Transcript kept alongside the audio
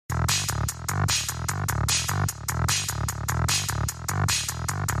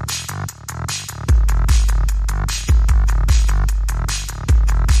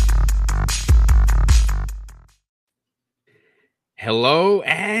Hello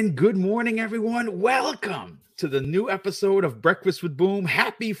and good morning, everyone. Welcome to the new episode of Breakfast with Boom.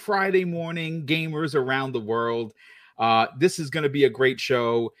 Happy Friday morning, gamers around the world. This is going to be a great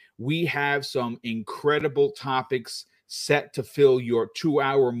show. We have some incredible topics set to fill your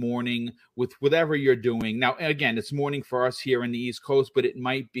 2-hour morning with whatever you're doing. Now, again, it's morning for us here in the East Coast, but it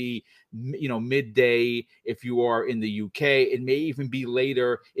might be, midday if you are in the UK. It may even be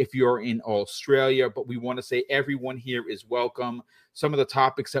later if you're in Australia, but we want to say everyone here is welcome. Some of the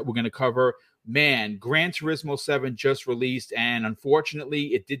topics that we're going to cover, man, Gran Turismo 7 just released, and unfortunately,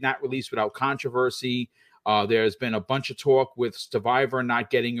 it did not release without controversy. There's been a bunch of talk with Stevivor not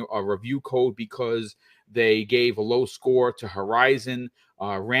getting a review code because they gave a low score to Horizon.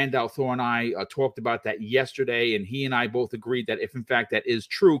 Randall Thor and I talked about that yesterday, and he and I both agreed that if, in fact, that is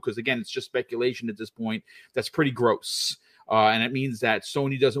true, because, again, it's just speculation at this point, that's pretty gross. And it means that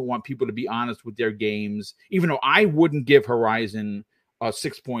Sony doesn't want people to be honest with their games, even though I wouldn't give Horizon a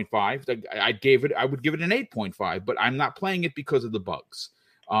 6.5. I would give it an 8.5, but I'm not playing it because of the bugs.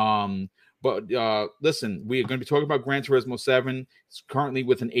 But listen, we are going to be talking about Gran Turismo 7. It's currently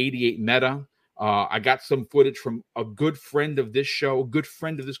with an 88 meta. I got some footage from a good friend of this show, good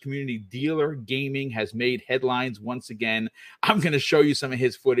friend of this community. Dealer Gaming has made headlines once again. I'm going to show you some of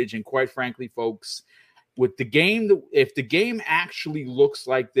his footage. And quite frankly, folks, with the game, if the game actually looks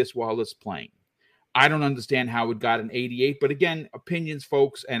like this while it's playing, I don't understand how it got an 88. But again, opinions,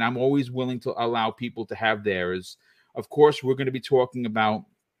 folks, and I'm always willing to allow people to have theirs. Of course, we're going to be talking about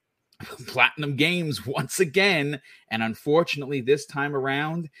Platinum Games once again, and unfortunately this time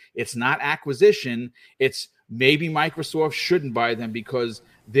around it's not acquisition, it's maybe Microsoft shouldn't buy them because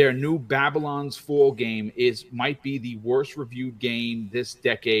their new Babylon's Fall game might be the worst reviewed game this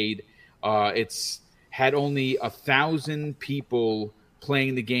decade. It's had only 1,000 people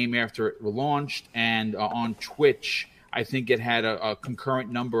playing the game after it launched, and on Twitch I think it had a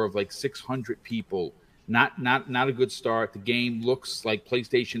concurrent number of like 600 people. Not a good start. The game looks like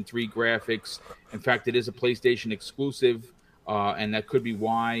PlayStation 3 graphics. In fact, it is a PlayStation exclusive, and that could be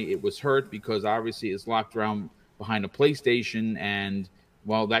why it was hurt, because obviously it's locked around behind a PlayStation, and,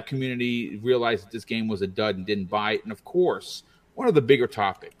 well, that community realized that this game was a dud and didn't buy it. And, of course, one of the bigger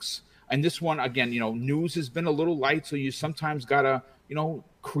topics, and this one, again, news has been a little light, so you sometimes got to,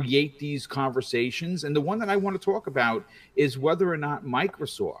 create these conversations. And the one that I want to talk about is whether or not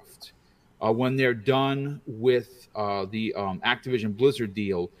Microsoft, when they're done with the Activision Blizzard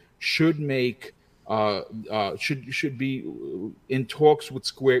deal, should make should be in talks with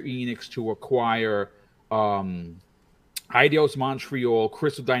Square Enix to acquire Eidos Montreal,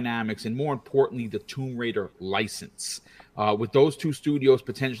 Crystal Dynamics, and more importantly, the Tomb Raider license. With those two studios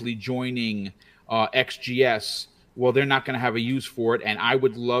potentially joining XGS, well, they're not going to have a use for it. And I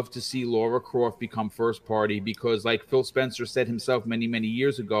would love to see Lara Croft become first party because, like Phil Spencer said himself many, many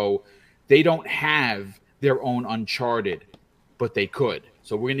years ago, they don't have their own Uncharted, but they could.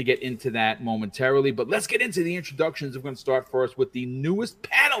 So we're going to get into that momentarily. But let's get into the introductions. We're going to start first with the newest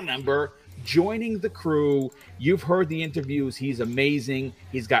panel member joining the crew. You've heard the interviews. He's amazing.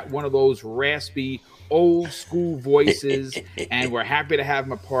 He's got one of those raspy, old-school voices, and we're happy to have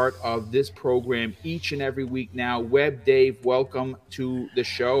him a part of this program each and every week now. Webb Dave, welcome to the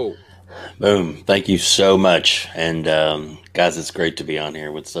show. Boom. Thank you so much. And guys, it's great to be on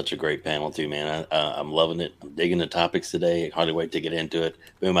here with such a great panel too, man. I'm loving it. I'm digging the topics today. Hardly wait to get into it.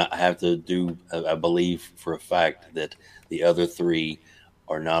 Boom. I have to do, I believe for a fact that the other three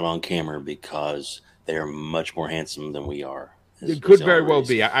are not on camera because they are much more handsome than we are. It could very well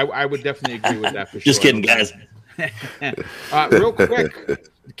be. I would definitely agree with that for sure. Just kidding, guys. Real quick,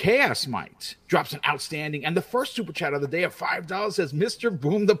 Chaos Might drops an outstanding, and the first super chat of the day of $5 says, Mr.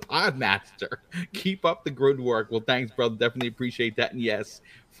 Boom the Podmaster, keep up the good work. Well, thanks, brother. Definitely appreciate that. And yes,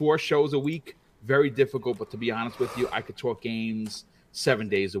 4 shows a week, very difficult. But to be honest with you, I could talk games 7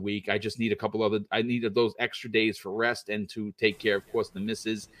 days a week. I just need I needed those extra days for rest and to take care, of course, the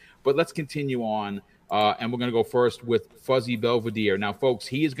misses. But let's continue on. And we're going to go first with Fuzzy Belvedere. Now, folks,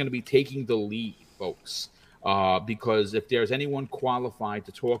 he is going to be taking the lead, folks. Because if there's anyone qualified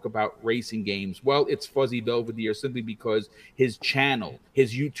to talk about racing games, well, it's Fuzzy Belvedere, simply because his channel,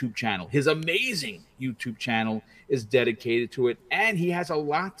 his YouTube channel, his amazing YouTube channel is dedicated to it. And he has a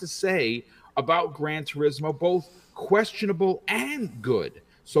lot to say about Gran Turismo, both questionable and good.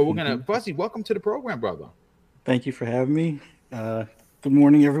 So we're going to, Fuzzy, welcome to the program, brother. Thank you for having me. Good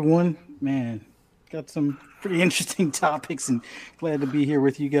morning, everyone. Man, got some pretty interesting topics and glad to be here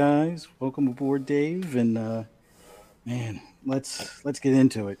with you guys. Welcome aboard, Dave. And man, let's get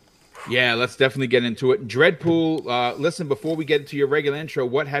into it. Yeah, let's definitely get into it. Dreadpool, listen, before we get into your regular intro,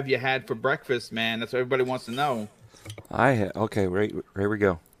 what have you had for breakfast, man? That's what everybody wants to know. Okay, right, here we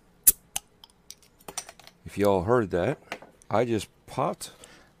go. If y'all heard that, I just popped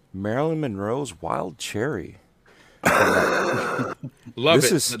Marilyn Monroe's Wild Cherry. Love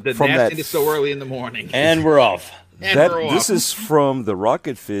This it. is The from that nastiness so early in the morning. And we're off. And we're This off. is from the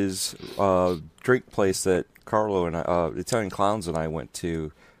Rocket Fizz drink place that Carlo and I, Italian Clowns and I went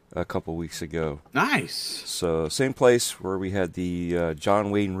to a couple weeks ago. Nice. So same place where we had the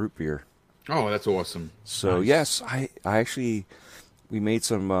John Wayne root beer. Oh, that's awesome. So Nice. yes, I actually we made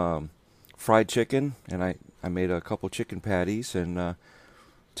some fried chicken, and I made a couple chicken patties, and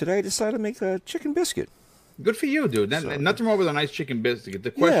today I decided to make a chicken biscuit. Good for you, dude. So- Nothing wrong with a nice chicken biscuit.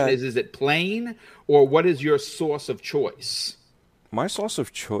 The question Yeah. is it plain or what is your sauce of choice? My sauce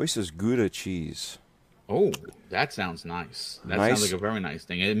of choice is Gouda cheese. Oh, that sounds nice. That Nice. sounds like a very nice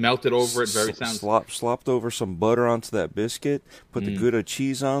thing. It melted over it. Very sounds. Slopped over some butter onto that biscuit, put the Gouda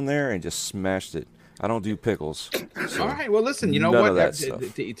cheese on there, and just smashed it. I don't do pickles. So All right. Well, listen. You know none what? of that To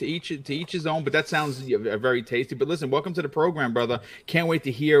stuff. each his own. But that sounds very tasty. But listen, welcome to the program, brother. Can't wait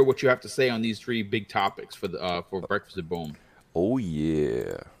to hear what you have to say on these three big topics for the for Breakfast at Boom. Oh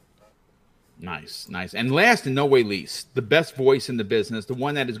yeah. Nice, nice. And last and no way least, the best voice in the business, the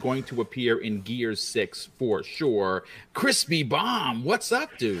one that is going to appear in Gears 6 for sure. Crispy Bomb, what's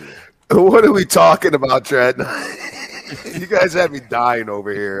up, dude? What are we talking about, Trent? You guys have me dying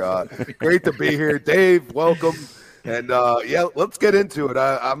over here. Great to be here. Dave, welcome. And yeah, let's get into it.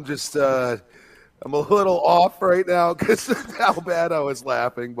 I'm just I'm a little off right now because of how bad I was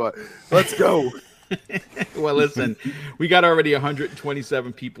laughing, but let's go. Well, listen, we got already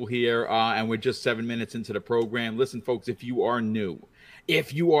 127 people here, and we're just 7 minutes into the program. Listen, folks, if you are new,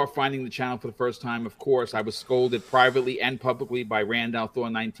 if you are finding the channel for the first time, of course, I was scolded privately and publicly by Randall Thor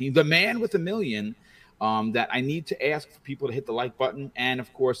 19, the man with a million, that I need to ask for people to hit the like button and,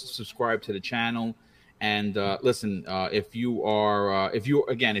 of course, subscribe to the channel. And listen, if you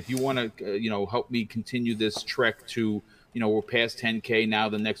want to, help me continue this trek to, we're past 10K now.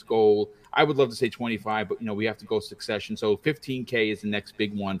 The next goal, I would love to say 25, but we have to go succession. So 15K is the next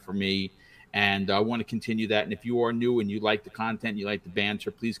big one for me, and I want to continue that. And if you are new and you like the content, you like the banter,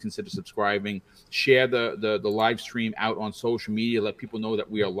 please consider subscribing. Share the live stream out on social media. Let people know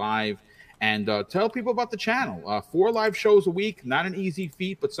that we are live, and tell people about the channel. 4 live shows a week, not an easy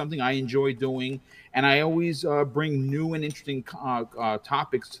feat, but something I enjoy doing. And I always bring new and interesting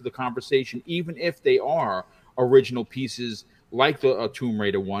topics to the conversation, even if they are original pieces like the Tomb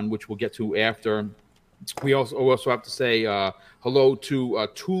Raider one, which we'll get to after. We also have to say hello to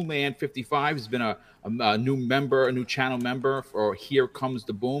Toolman55. He's been a new member, a new channel member for Here Comes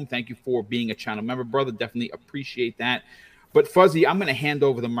the Boom. Thank you for being a channel member, brother. Definitely appreciate that. But Fuzzy, I'm going to hand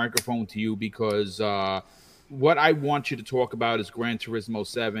over the microphone to you because what I want you to talk about is Gran Turismo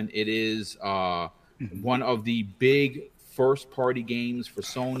 7. It is one of the big first-party games for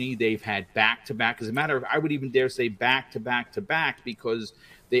Sony. They've had back-to-back. As a matter of, I would even dare say back-to-back-to-back, because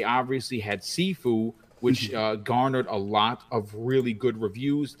they obviously had Sifu, which garnered a lot of really good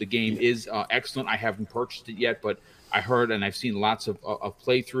reviews. The game is excellent. I haven't purchased it yet, but I heard and I've seen lots of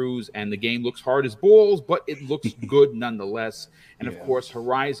playthroughs, and the game looks hard as balls, but it looks good nonetheless. And of course,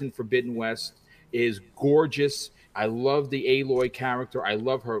 Horizon Forbidden West is gorgeous. I love the Aloy character. I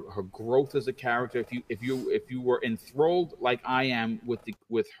love her growth as a character. If you were enthralled like I am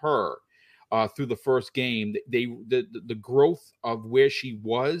with her through the first game, the growth of where she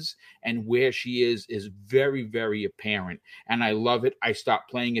was and where she is very, very apparent, and I love it. I stopped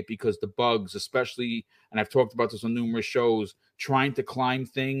playing it because the bugs, especially, and I've talked about this on numerous shows, trying to climb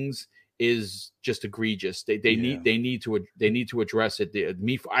things is just egregious. They need to address it.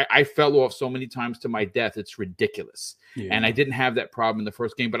 I fell off so many times to my death. It's ridiculous. Yeah. And I didn't have that problem in the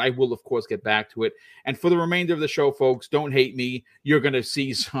first game, but I will of course get back to it. And for the remainder of the show, folks, don't hate me. You're going to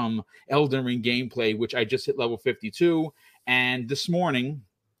see some Elden Ring gameplay, which I just hit level 52. And this morning,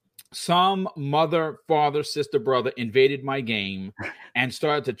 some mother, father, sister, brother invaded my game and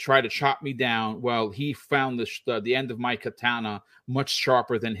started to try to chop me down. Well, he found the end of my katana much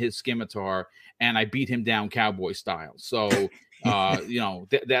sharper than his scimitar, and I beat him down cowboy style. So,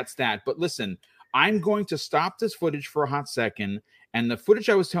 that's that. But listen, I'm going to stop this footage for a hot second, and the footage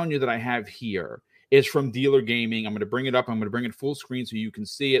I was telling you that I have here is from Dealer Gaming. I'm going to bring it up. I'm going to bring it full screen so you can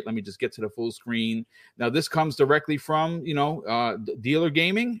see it. Let me just get to the full screen. Now, this comes directly from, Dealer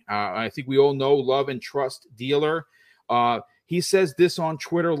Gaming. I think we all know, love, and trust Dealer. He says this on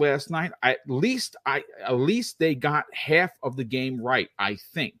Twitter last night. At least they got half of the game right, I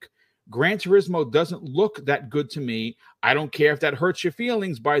think. Gran Turismo doesn't look that good to me. I don't care if that hurts your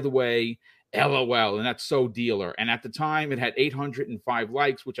feelings, by the way. LOL, and that's so Dealer. And at the time, it had 805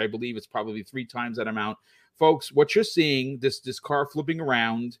 likes, which I believe is probably 3 times that amount folks, what you're seeing, this car flipping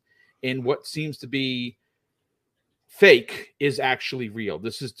around in what seems to be fake is actually real.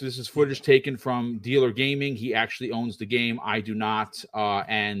 This is footage taken from Dealer Gaming. He actually owns the game. I do not.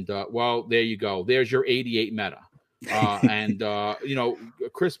 Well, there you go. There's your 88 meta.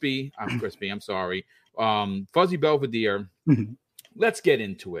 Crispy. I'm sorry. Fuzzy Belvedere. Let's get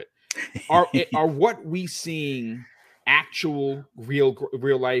into it. Are what we seeing actual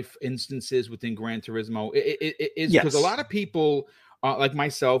real life instances within Gran Turismo? It is because a lot of people. Like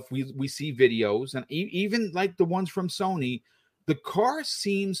myself, we see videos, and even like the ones from Sony, the car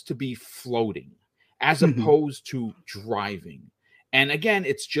seems to be floating as opposed to driving. And again,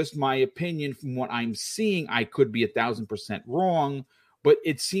 it's just my opinion from what I'm seeing. I could be 1,000% wrong, but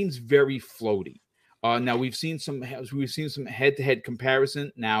it seems very floaty. Now we've seen some head-to-head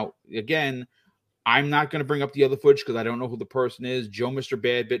comparison. Now again, I'm not going to bring up the other footage because I don't know who the person is. Joe Mr.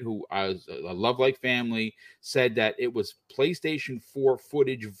 Badbit, who I love like family, said that it was PlayStation 4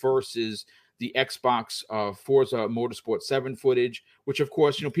 footage versus the Xbox Forza Motorsport 7 footage, which, of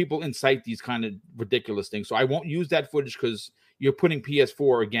course, people incite these kind of ridiculous things. So I won't use that footage because you're putting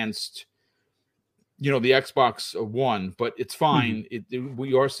PS4 against the Xbox One, but it's fine.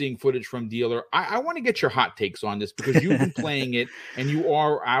 We are seeing footage from Dealer. I want to get your hot takes on this because you've been playing it and you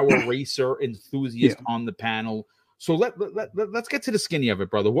are our racer enthusiast on the panel. So let's get to the skinny of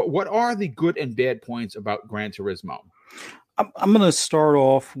it, brother. What are the good and bad points about Gran Turismo? I'm going to start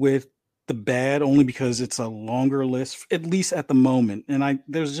off with the bad only because it's a longer list, at least at the moment. And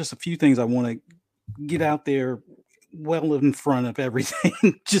there's just a few things I want to get out there well in front of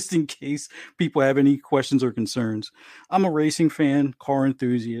everything, just in case people have any questions or concerns. I'm a racing fan, car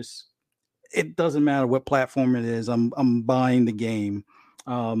enthusiast. It doesn't matter what platform it is. I'm buying the game.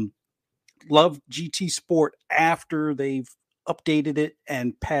 Love GT Sport after they've updated it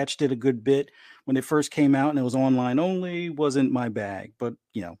and patched it a good bit. When it first came out and it was online only, wasn't my bag. But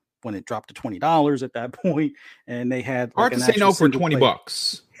when it dropped to $20 at that point, and they had hard to say no for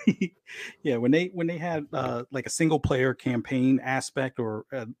 $20. Yeah, when they had like a single player campaign aspect or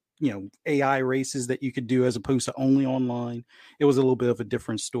AI races that you could do as opposed to only online, it was a little bit of a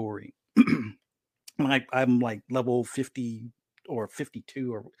different story. I'm like level 50 or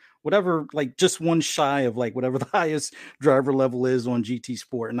 52 or whatever, like just one shy of like whatever the highest driver level is on GT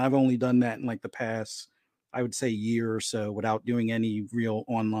Sport, and I've only done that in like the past, I would say, year or so without doing any real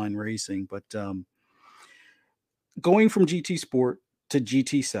online racing. But going from GT Sport to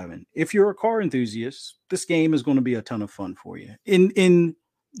GT7, if you're a car enthusiast, this game is going to be a ton of fun for you in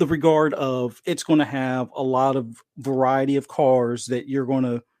the regard of it's going to have a lot of variety of cars that you're going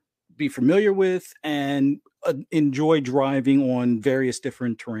to be familiar with and enjoy driving on various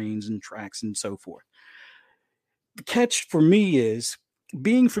different terrains and tracks and so forth. The catch for me is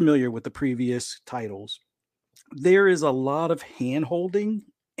being familiar with the previous titles. There is a lot of hand holding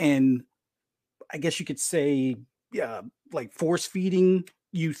and I guess you could say, like force feeding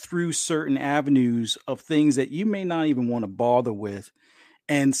you through certain avenues of things that you may not even want to bother with.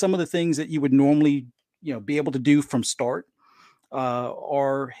 And some of the things that you would normally, be able to do from start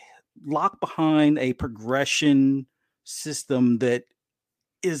are locked behind a progression system that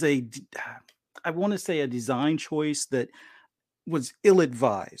is I want to say a design choice that was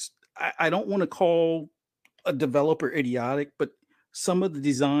ill-advised. I don't want to call a developer idiotic, but some of the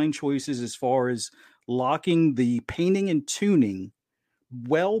design choices as far as locking the painting and tuning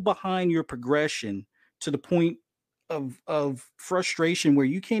well behind your progression to the point of frustration where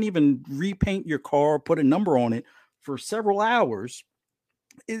you can't even repaint your car, put a number on it for several hours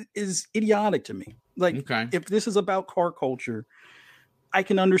is idiotic to me. Like, okay, if this is about car culture, I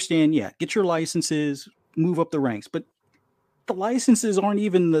can understand, get your licenses, move up the ranks, but the licenses aren't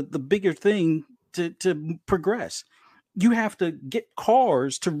even the bigger thing to progress. You have to get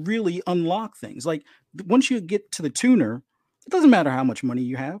cars to really unlock things. Like once you get to the tuner, it doesn't matter how much money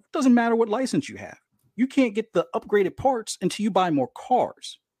you have. It doesn't matter what license you have. You can't get the upgraded parts until you buy more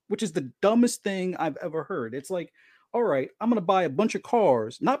cars, which is the dumbest thing I've ever heard. It's like, all right, I'm going to buy a bunch of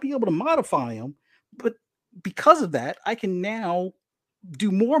cars, not be able to modify them, but because of that, I can now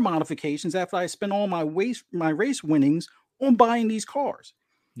do more modifications after I spend all my race winnings on buying these cars.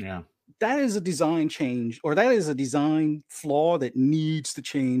 Yeah. That is a design change, or that is a design flaw that needs to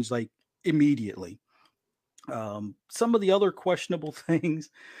change like immediately. Some of the other questionable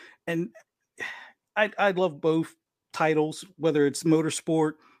things, and I love both titles, whether it's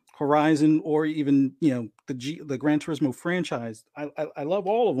Motorsport, Horizon, or even the Gran Turismo franchise. I love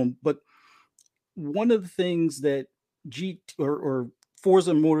all of them, but one of the things that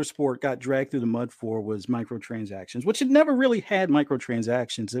Forza Motorsport got dragged through the mud for was microtransactions, which it never really had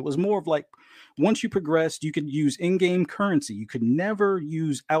microtransactions. It was more of like once you progressed, you could use in-game currency. You could never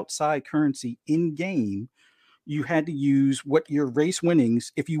use outside currency in-game. You had to use what your race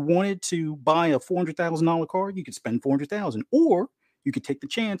winnings. If you wanted to buy a $400,000 car, you could spend $400,000, or you could take the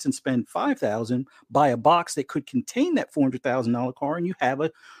chance and spend $5,000, buy a box that could contain that $400,000 car, and you have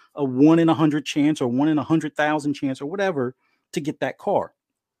a 1 in 100 chance or 1 in 100,000 chance or whatever to get that car.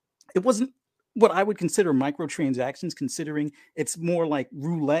 It wasn't what I would consider microtransactions, considering it's more like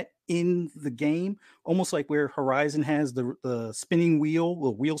roulette in the game, almost like where Horizon has the spinning wheel,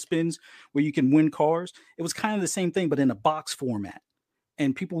 the wheel spins, where you can win cars. It was kind of the same thing, but in a box format.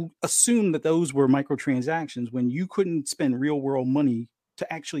 And people assumed that those were microtransactions when you couldn't spend real world money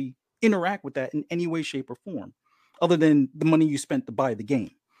to actually interact with that in any way, shape, or form, other than the money you spent to buy the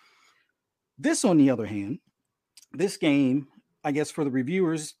game. This, on the other hand, this game, I guess for the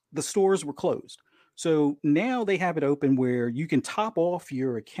reviewers, the stores were closed. So now they have it open where you can top off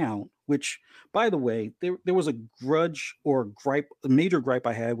your account, which, by the way, there was a grudge or a major gripe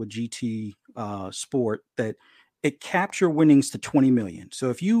I had with GT Sport that it capped your winnings to 20 million. So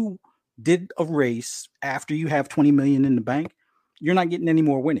if you did a race after you have 20 million in the bank, you're not getting any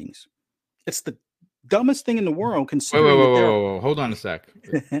more winnings. It's the dumbest thing in the world considering whoa. Hold on a sec.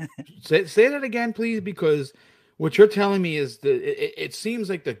 say that again, please, because what you're telling me is that it seems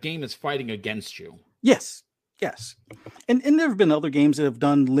like the game is fighting against you. Yes. And there have been other games that have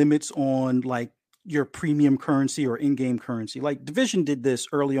done limits on like your premium currency or in-game currency. Like Division did this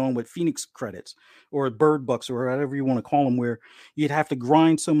early on with Phoenix credits or Bird Bucks or whatever you want to call them, where you'd have to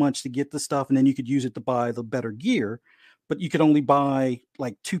grind so much to get the stuff and then you could use it to buy the better gear, but you could only buy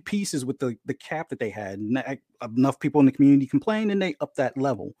like 2 pieces with the cap that they had. And enough people in the community complained and they upped that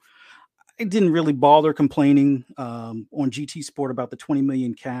level. I didn't really bother complaining on GT Sport about the 20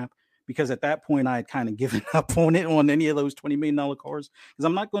 million cap, because at that point I had kind of given up on it, on any of those $20 million cars, because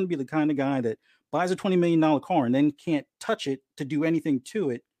I'm not going to be the kind of guy that buys a $20 million car and then can't touch it to do anything to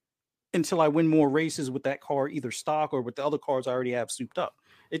it until I win more races with that car, either stock or with the other cars I already have souped up.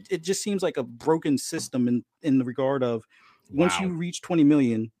 It just seems like a broken system in the regard of once you reach 20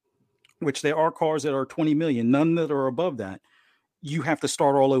 million, which there are cars that are 20 million, none that are above that, you have to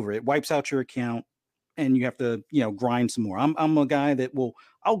start all over. It wipes out your account and you have to, grind some more. I'm a guy that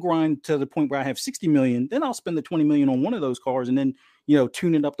I'll grind to the point where I have 60 million, then I'll spend the 20 million on one of those cars and then,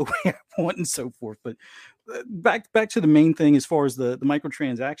 tune it up the way I want and so forth. But back to the main thing, as far as the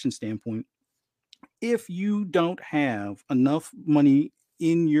microtransaction standpoint, if you don't have enough money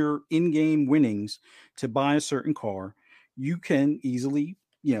in your in-game winnings to buy a certain car, you can easily,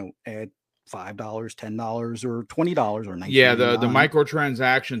 add $5, $10, or $20 or $19. Yeah, the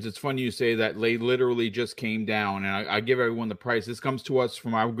microtransactions. It's funny you say that. They literally just came down, and I give everyone the price. This comes to us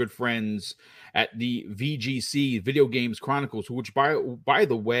from our good friends at the VGC, Video Games Chronicles, which by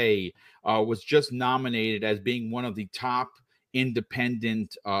the way was just nominated as being one of the top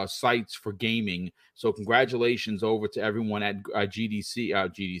independent sites for gaming. So congratulations over to everyone at GDC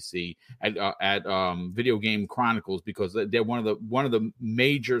at Video Game Chronicles, because they're one of the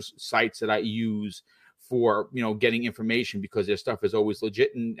major sites that I use for getting information, because their stuff is always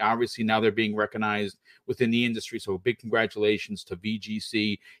legit, and obviously now they're being recognized within the industry. So big congratulations to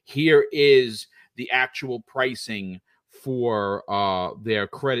VGC. Here is the actual pricing for their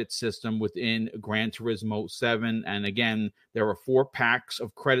credit system within Gran Turismo 7. And again, there are 4 packs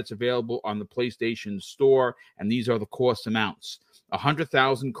of credits available on the PlayStation Store, and these are the cost amounts.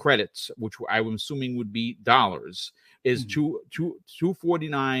 100,000 credits, which I'm assuming would be dollars, is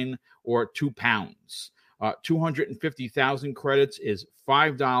 $2.49 or £2. 250,000 credits is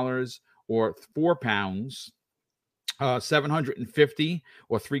 $5 or £4. 750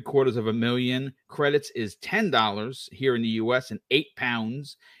 or £750,000 credits is $10 here in the US and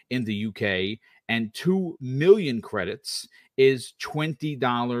 £8 in the UK, and 2 million credits is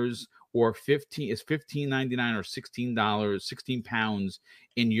 $20 or $15.99 or £16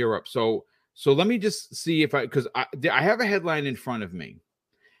 in Europe. So let me just see because I have a headline in front of me,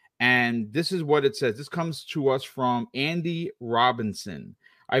 and this is what it says. This comes to us from Andy Robinson.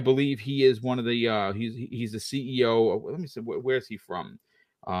 I believe he is one of the he's the CEO. Let me see, where's he from?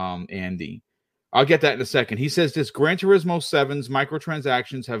 Andy. I'll get that in a second. He says this: Gran Turismo 7's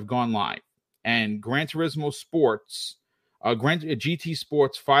microtransactions have gone live, and Gran Turismo Sports, GT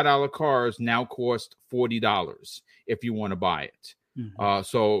Sports $5 cars now cost $40 if you want to buy it. Mm-hmm.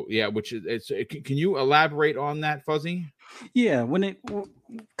 So yeah, can you elaborate on that, Fuzzy? Yeah, when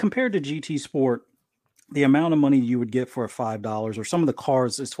compared to GT Sport, the amount of money you would get for a $5 or some of the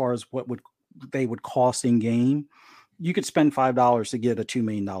cars, as far as what they would cost in game, you could spend $5 to get a $2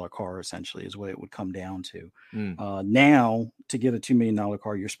 million car, essentially, is what it would come down to. Now, to get a $2 million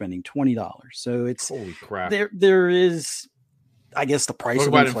car, you're spending $20. So it's holy crap. There is, I guess, the price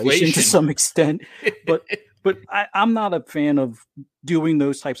of inflation to some extent, but I'm not a fan of doing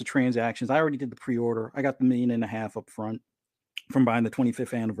those types of transactions. I already did the pre-order. I got the $1.5 million up front from buying the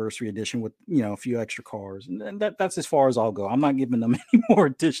 25th anniversary edition with, a few extra cars. And that's as far as I'll go. I'm not giving them any more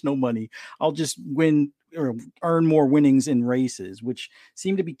additional money. I'll just win or earn more winnings in races, which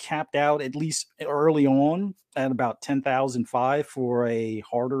seem to be capped out at least early on at about 10,005 for a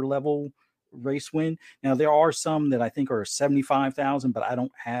harder level race win. Now there are some that I think are 75,000, but I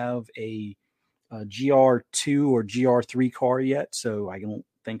don't have a GR2 or GR3 car yet, so I don't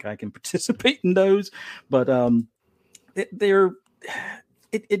think I can participate in those. But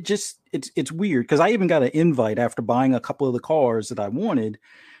it's weird because I even got an invite after buying a couple of the cars that I wanted.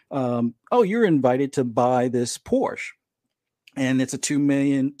 You're invited to buy this Porsche, and it's a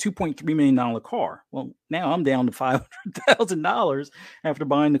 $2.3 million car. Well, now I'm down to $500,000 after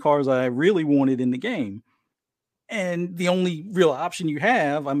buying the cars I really wanted in the game. And the only real option you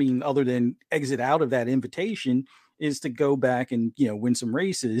have, other than exit out of that invitation, is to go back and, win some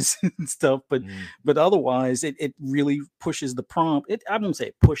races and stuff. But otherwise it really pushes the prompt. I won't say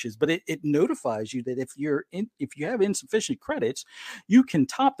it pushes, but it notifies you that if you have insufficient credits, you can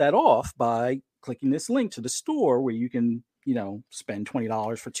top that off by clicking this link to the store where you can, spend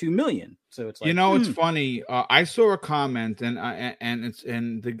 $20 for 2 million. So it's like, it's funny. I saw a comment and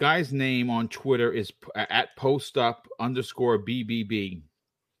the guy's name on Twitter is at postup_BBB.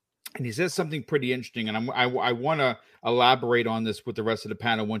 And he says something pretty interesting, and I want to elaborate on this with the rest of the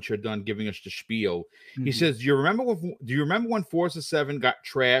panel once you're done giving us the spiel. Mm-hmm. He says, do you remember when Forza 7 got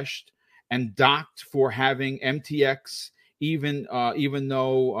trashed and docked for having MTX, even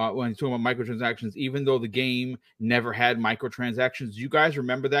though when he's talking about microtransactions, even though the game never had microtransactions? You guys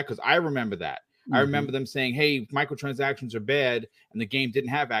remember that? Because I remember that. Mm-hmm. I remember them saying, hey, microtransactions are bad, and the game didn't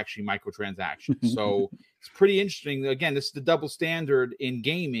have actually microtransactions. So it's pretty interesting. Again, this is the double standard in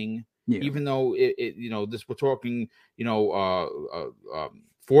gaming, even though this we're talking, Forza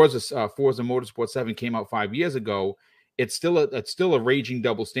Motorsport 7 came out 5 years ago. It's still a raging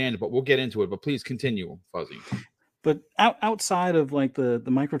double standard, but we'll get into it. But please continue, Fuzzy. But outside of like the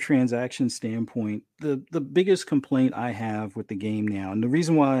microtransaction standpoint, the biggest complaint I have with the game now, and the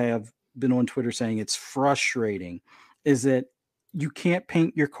reason why I've been on Twitter saying it's frustrating, is that you can't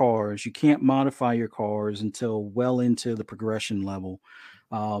paint your cars, you can't modify your cars until well into the progression level,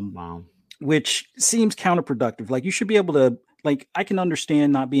 which seems counterproductive. Like you should be able to, like, I can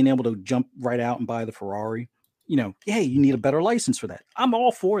understand not being able to jump right out and buy the Ferrari. Hey, you need a better license for that. I'm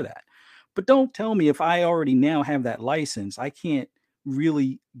all for that. But don't tell me if I already now have that license, I can't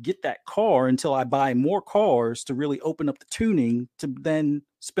really get that car until I buy more cars to really open up the tuning to then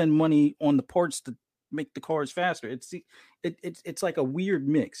spend money on the parts to make the cars faster. It's like a weird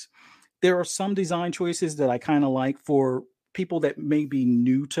mix. There are some design choices that I kind of like for people that may be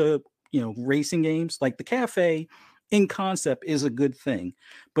new to, racing games. Like the cafe in concept is a good thing.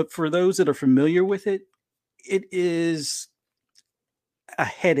 But for those that are familiar with it, it is a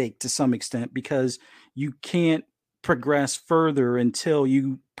headache to some extent because you can't progress further until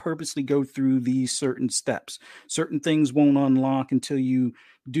you purposely go through these certain steps. Certain things won't unlock until you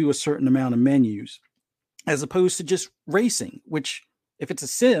do a certain amount of menus, as opposed to just racing, which if it's a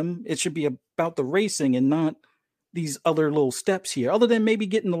sim, it should be about the racing and not these other little steps here, other than maybe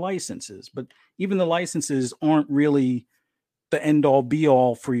getting the licenses. But even the licenses aren't really the end all be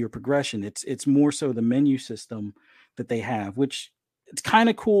all for your progression. It's more so the menu system that they have, which it's kind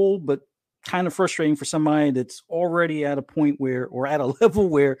of cool, but kind of frustrating for somebody that's already at a point where, or at a level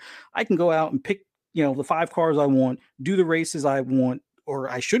where I can go out and pick, the 5 cars I want, do the races I want, or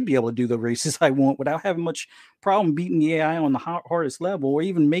I should be able to do the races I want without having much problem beating the AI on the hardest level or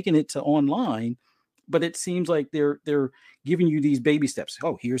even making it to online. But it seems like they're giving you these baby steps.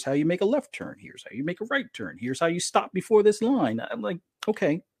 Oh, here's how you make a left turn. Here's how you make a right turn. Here's how you stop before this line. I'm like,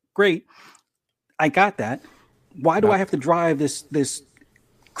 okay, great. I got that. Why do I have to drive this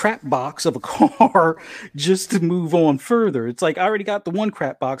crap box of a car just to move on further? It's like I already got the one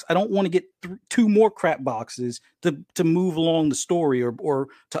crap box. I don't want to get 2 more crap boxes to move along the story or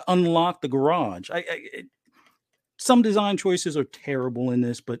to unlock the garage. Some design choices are terrible in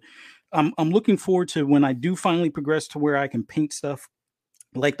this, but I'm looking forward to when I do finally progress to where I can paint stuff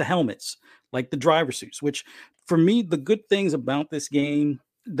like the helmets, like the driver suits, which for me, the good things about this game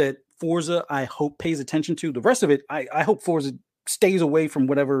that Forza, I hope, pays attention to. The rest of it, I hope Forza stays away from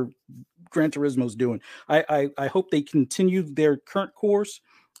whatever Gran Turismo's doing. I hope they continue their current course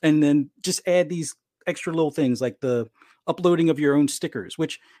and then just add these extra little things like the uploading of your own stickers,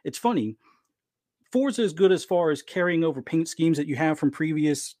 which it's funny. Forza is good as far as carrying over paint schemes that you have from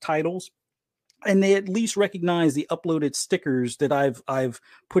previous titles. And they at least recognize the uploaded stickers that I've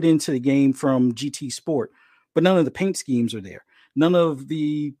put into the game from GT Sport, but none of the paint schemes are there. None of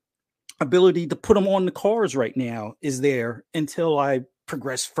the ability to put them on the cars right now is there until I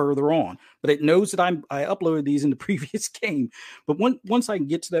progress further on. But it knows that I uploaded these in the previous game. But once I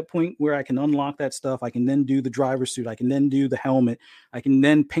get to that point where I can unlock that stuff, I can then do the driver's suit. I can then do the helmet. I can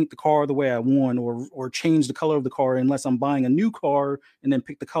then paint the car the way I want, or change the color of the car unless I'm buying a new car and then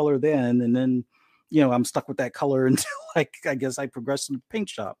pick the color then. And then, I'm stuck with that color until I guess I progress to the paint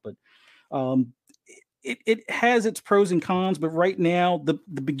shop. But it has its pros and cons. But right now, the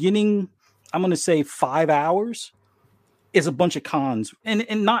beginning, I'm going to say 5 hours is a bunch of cons,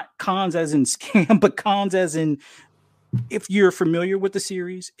 and not cons as in scam, but cons as in, if you're familiar with the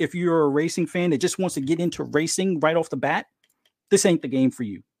series, if you're a racing fan that just wants to get into racing right off the bat, this ain't the game for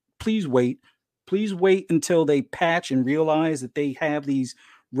you. Please wait until they patch and realize that they have these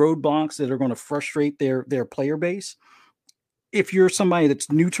roadblocks that are going to frustrate their player base. If you're somebody that's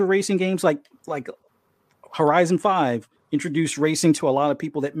new to racing games, like Horizon 5 introduced racing to a lot of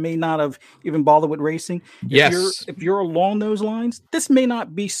people that may not have even bothered with racing. If you're along those lines, this may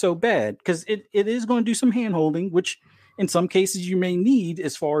not be so bad, because it is going to do some hand holding, which in some cases you may need,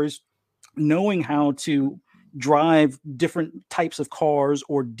 as far as knowing how to drive different types of cars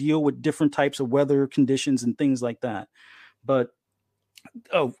or deal with different types of weather conditions and things like that. But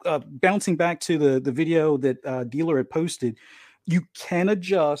bouncing back to the video that Dealer had posted, you can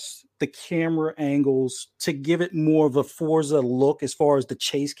adjust the camera angles to give it more of a Forza look as far as the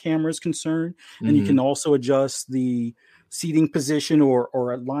chase camera is concerned. Mm-hmm. And you can also adjust the seating position or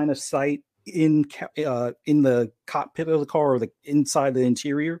a line of sight in the cockpit of the car, or the inside the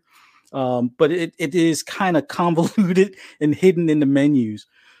interior. But it is kind of convoluted and hidden in the menus.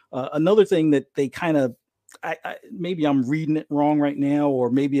 Another thing that they kind of, maybe I'm reading it wrong right now,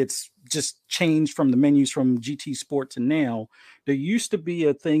 or maybe it's just changed from the menus from GT Sport to now. There used to be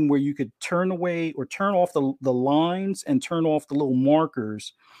a thing where you could turn away or turn off the lines and turn off the little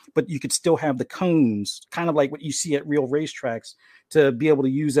markers, but you could still have the cones, kind of like what you see at real racetracks, to be able to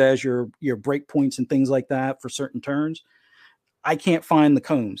use as your break points and things like that for certain turns. I can't find the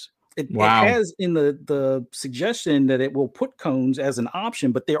cones. It has in the suggestion that it will put cones as an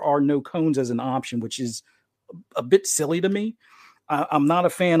option, but there are no cones as an option, which is a bit silly to me. I'm not a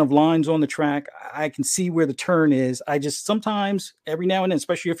fan of lines on the track. I can see where the turn is. I just sometimes, every now and then,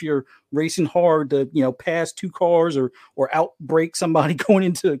 especially if you're racing hard to, pass two cars or outbrake somebody going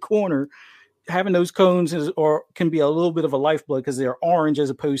into a corner, having those cones can be a little bit of a lifeblood, because they're orange as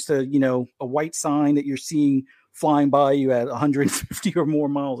opposed to, a white sign that you're seeing flying by you at 150 or more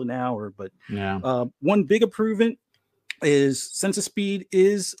miles an hour. But one big improvement is sense of speed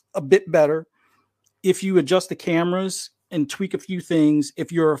is a bit better. If you adjust the cameras and tweak a few things,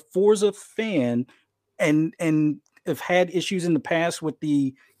 if you're a Forza fan and have had issues in the past with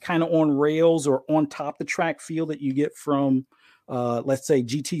the kind of on rails or on top of the track feel that you get from, let's say,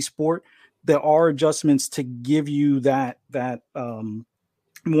 GT Sport, there are adjustments to give you that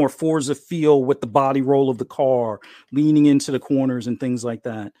more Forza feel with the body roll of the car, leaning into the corners and things like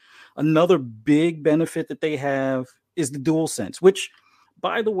that. Another big benefit that they have is the DualSense, which,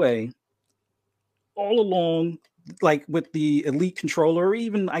 by the way, all along, like with the Elite controller, or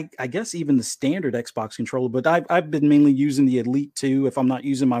even I guess even the standard Xbox controller, but I've been mainly using the Elite too, if I'm not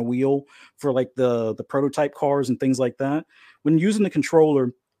using my wheel for like the prototype cars and things like that. When using the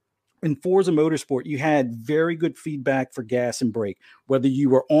controller in Forza Motorsport, you had very good feedback for gas and brake, whether you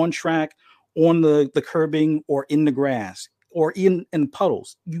were on track, on the curbing, or in the grass, or in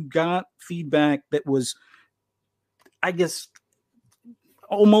puddles. You got feedback that was, I guess,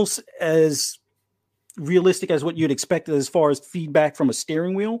 almost as realistic as what you'd expected as far as feedback from a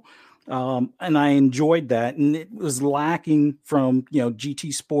steering wheel. And I enjoyed that. And it was lacking from,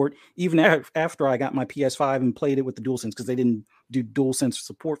 GT Sport, even after I got my PS5 and played it with the DualSense, because they didn't do DualSense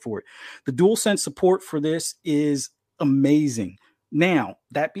support for it. The DualSense support for this is amazing. Now,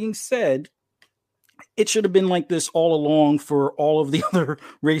 that being said, it should have been like this all along for all of the other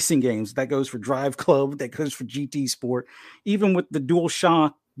racing games. That goes for Drive Club, that goes for GT Sport. Even with the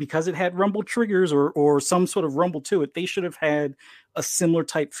DualShock, because it had rumble triggers or some sort of rumble to it, they should have had a similar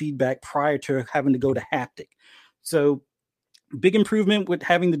type feedback prior to having to go to haptic. So big improvement with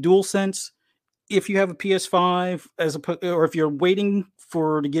having the DualSense. If you have a PS5 or if you're waiting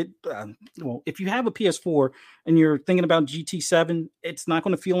to get, if you have a PS4 and you're thinking about GT7, it's not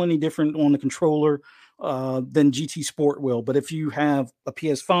going to feel any different on the controller than GT Sport will. But if you have a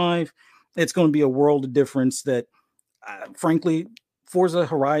PS5 it's going to be a world of difference that, frankly, Forza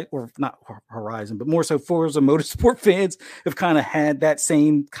Horizon, or not Horizon, but more so Forza Motorsport fans have kind of had that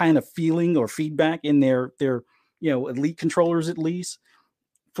same kind of feeling or feedback in their elite controllers, at least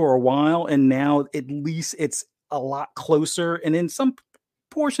for a while. And now at least it's a lot closer and in some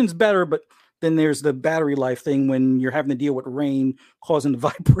portions better, but then there's the battery life thing when you're having to deal with rain causing the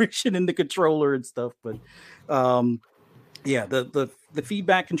vibration in the controller and stuff. But the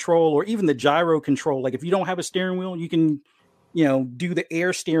feedback control, or even the gyro control, like if you don't have a steering wheel, you can do the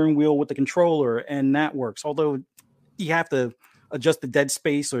air steering wheel with the controller, and that works. Although you have to adjust the dead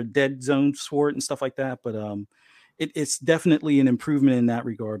space or dead zones for it and stuff like that. But it's definitely an improvement in that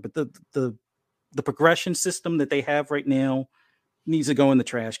regard. But the progression system that they have right now needs to go in the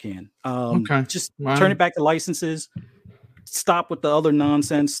trash can. Just turn it back to licenses. Stop with the other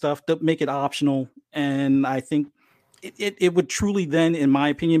nonsense stuff. To make it optional. And I think it would truly then, in my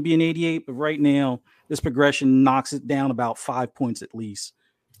opinion, be an 88. But right now, this progression knocks it down about 5 points at least.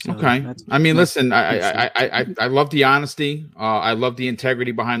 So I mean, listen, I love the honesty. I love the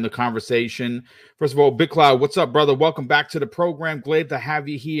integrity behind the conversation. First of all, Big Cloud, what's up, brother? Welcome back to the program. Glad to have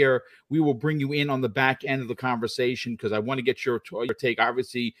you here. We will bring you in on the back end of the conversation because I want to get your take.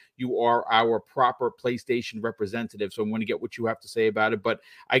 Obviously, you are our proper PlayStation representative, so I want to get what you have to say about it. But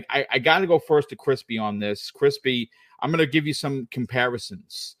I got to go first to Crispy on this. Crispy, I'm going to give you some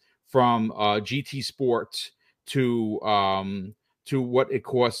comparisons from GT Sport to what it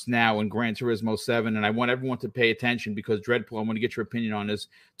costs now in Gran Turismo 7. And I want everyone to pay attention because Dreadpool, I want to get your opinion on this.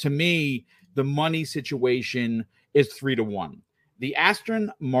 To me, the money situation is 3-1. The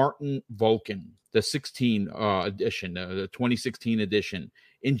Aston Martin Vulcan, the 16 edition, the 2016 edition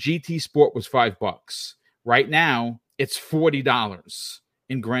in GT Sport was $5. Right now, it's $40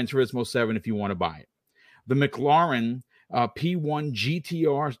 in Gran Turismo 7 if you want to buy it. The McLaren P1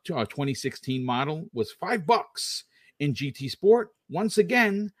 GTR 2016 model was $5 in GT Sport. Once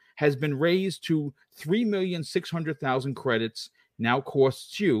again, has been raised to 3,600,000 credits. Now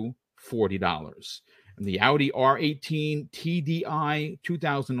costs you $40. And the Audi R18 TDI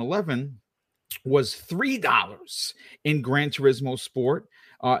 2011 was $3 in Gran Turismo Sport.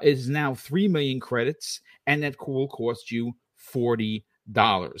 It is now 3 million credits, and that will cost you $40.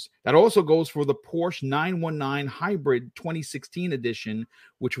 That also goes for the Porsche 919 Hybrid 2016 edition,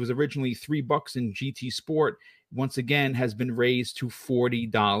 which was originally $3 in GT Sport. Once again, has been raised to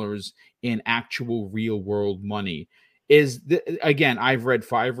 $40 in actual real world money. Again, I've read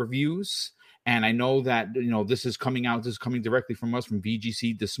 5 reviews, and I know that this is coming directly from us from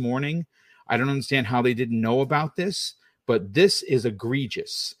VGC this morning. I don't understand how they didn't know about this, but this is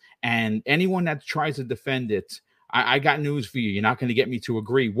egregious. And anyone that tries to defend it, I got news for you. You're not going to get me to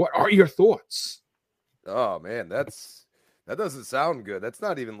agree. What are your thoughts? Oh man, that doesn't sound good. That's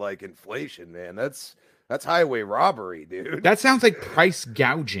not even like inflation, man. That's highway robbery, dude. That sounds like price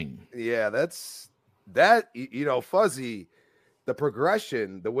gouging. Yeah, Fuzzy, the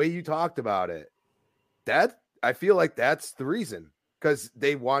progression, the way you talked about it, that I feel like that's the reason, because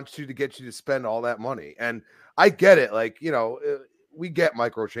they want you to get you to spend all that money. And I get it. Like, we get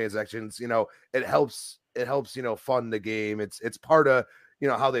microtransactions, it helps, fund the game. It's part of,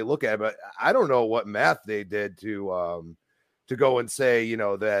 how they look at it, but I don't know what math they did to go and say,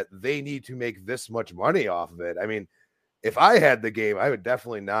 that they need to make this much money off of it. I mean, if I had the game, I would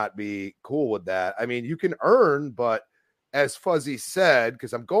definitely not be cool with that. I mean, you can earn, but as Fuzzy said,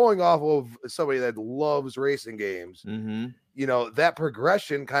 because I'm going off of somebody that loves racing games, that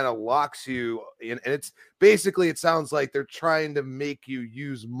progression kind of locks you in. And it's basically, it sounds like they're trying to make you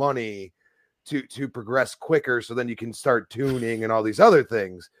use money to progress quicker, so then you can start tuning and all these other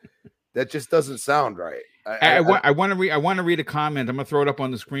things. That just doesn't sound right. I want to read a comment. I'm going to throw it up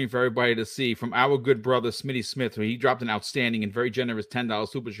on the screen for everybody to see from our good brother Smitty Smith, where he dropped an outstanding and very generous $10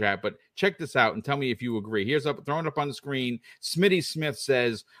 super chat. But check this out and tell me if you agree. Here's throwing up on the screen. Smitty Smith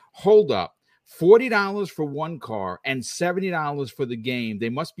says, "Hold up, $40 for one car and $70 for the game. They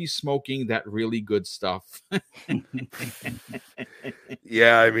must be smoking that really good stuff."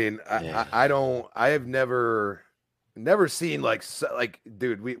 Yeah, I mean, I have never seen like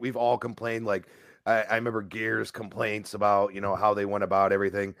dude, we've all complained. Like I remember Gears complaints about how they went about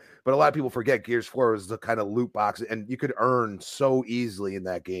everything, but a lot of people forget Gears 4 was the kind of loot box, and you could earn so easily in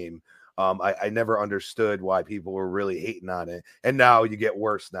that game. I never understood why people were really hating on it, and now you get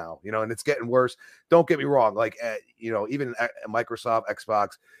worse now, and it's getting worse. Don't get me wrong, like even at Microsoft,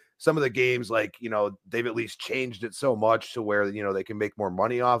 Xbox, some of the games, like they've at least changed it so much to where they can make more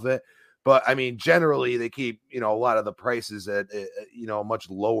money off it. But I mean, generally they keep a lot of the prices at a much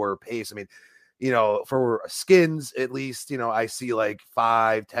lower pace. I mean, for skins, at least, I see like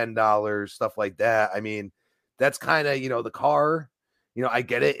 $5-10, stuff like that. I mean, that's kind of, the car, I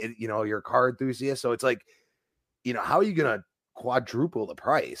get it. You're a car enthusiast. So it's like, how are you going to quadruple the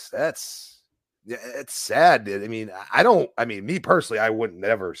price? It's sad. I mean, me personally, I wouldn't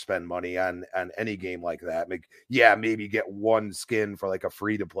never spend money on any game like that. Like, yeah, maybe get one skin for like a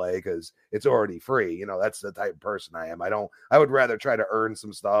free to play because it's already free. That's the type of person I am. I would rather try to earn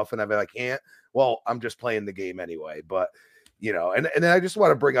some stuff, and if I can't, well, I'm just playing the game anyway. But and then I just want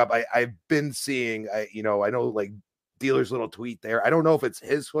to bring up, I've been seeing, I know like Dealer's little tweet there. I don't know if it's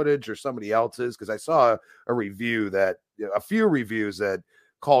his footage or somebody else's, because I saw a review that a few reviews that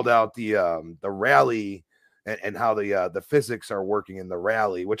called out the rally and how the physics are working in the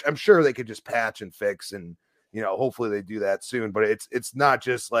rally, which I'm sure they could just patch and fix, and hopefully they do that soon. But it's not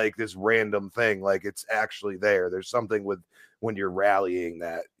just like this random thing, like it's actually there. There's something with when you're rallying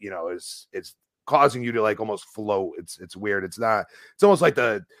that it's causing you to like almost float. It's weird. It's almost like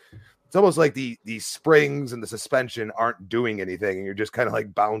the springs and the suspension aren't doing anything, and you're just kind of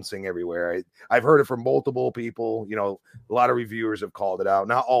like bouncing everywhere. I've heard it from multiple people. A lot of reviewers have called it out.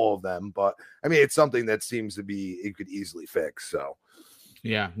 Not all of them, but I mean, it's something that seems to be it could easily fix. So,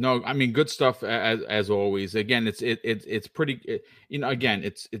 yeah, no, I mean, good stuff as always. Again, it's pretty. Again,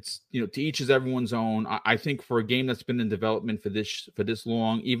 it's to each is everyone's own. I think for a game that's been in development for this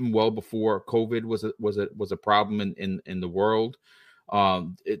long, even well before COVID was a problem in the world.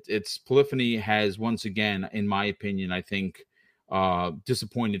 Its polyphony has once again, in my opinion, I think,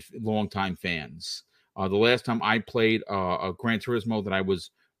 disappointed longtime fans. The last time I played a Gran Turismo that I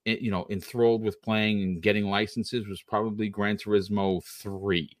was, enthralled with playing and getting licenses was probably Gran Turismo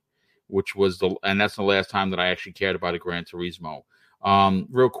 3, and that's the last time that I actually cared about a Gran Turismo.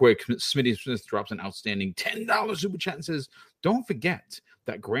 Real quick, Smitty Smith drops an outstanding $10 super chat and says, "Don't forget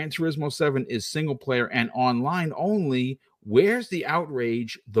that Gran Turismo 7 is single player and online only. Where's the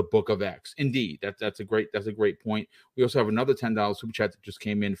outrage? The Book of X." Indeed, that's a great point. We also have another $10 super chat that just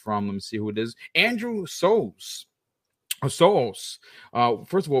came in from, let me see who it is, Andrew Souls.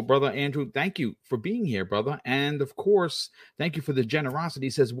 First of all, brother Andrew, thank you for being here, brother, and of course, thank you for the generosity. He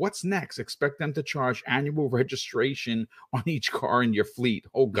says, "What's next? Expect them to charge annual registration on each car in your fleet."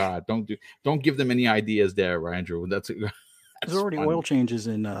 Oh God, don't give them any ideas there, Andrew. There's already funny oil changes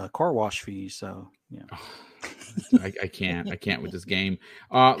and car wash fees, so yeah. I can't with this game.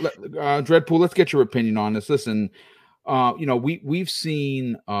 Dreadpool, let's get your opinion on this. Listen, we've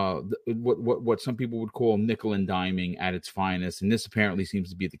seen what some people would call nickel and diming at its finest, and this apparently seems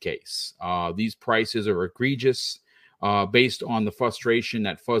to be the case. These prices are egregious, based on the frustration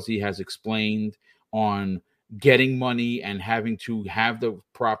that Fuzzy has explained on getting money and having to have the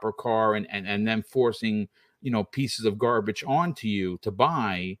proper car and then forcing pieces of garbage onto you to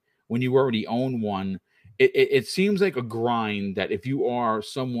buy when you already own one. It seems like a grind that if you are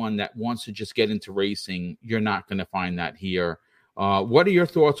someone that wants to just get into racing, you're not going to find that here. What are your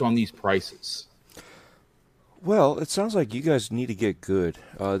thoughts on these prices? Well, it sounds like you guys need to get good.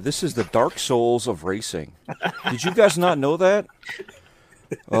 This is the Dark Souls of racing. Did you guys not know that?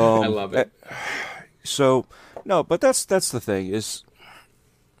 I love it. So, no, but that's the thing is,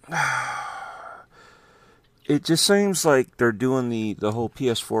 it just seems like they're doing the whole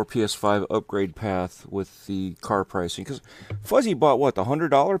PS4, PS5 upgrade path with the car pricing. Because Fuzzy bought, what, the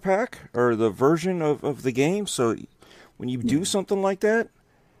 $100 pack? Or the version of the game? So when you do something like that,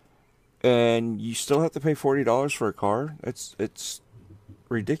 and you still have to pay $40 for a car, it's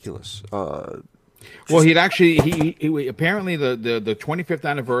ridiculous. Well, he apparently the 25th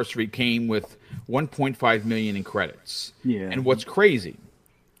anniversary came with 1.5 million in credits. Yeah. And what's crazy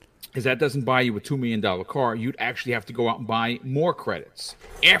is that doesn't buy you a $2 million car. You'd actually have to go out and buy more credits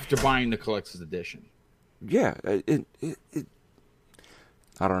after buying the collector's edition. Yeah, it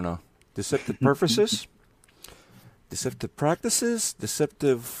I don't know. Deceptive purposes, deceptive practices,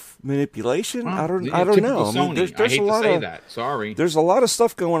 deceptive manipulation. I don't know. Sony. I mean, there's I hate a lot to say of that. Sorry. There's a lot of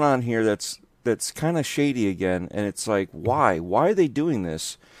stuff going on here that's kind of shady again, and it's like, why? Why are they doing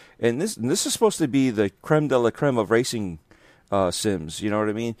this? And this is supposed to be the creme de la creme of racing sims. You know what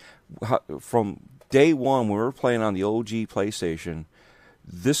I mean? From day one, when we were playing on the OG PlayStation,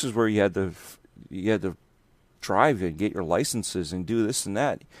 this is where you had to drive and get your licenses and do this and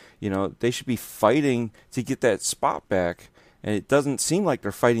that. You know, they should be fighting to get that spot back, and it doesn't seem like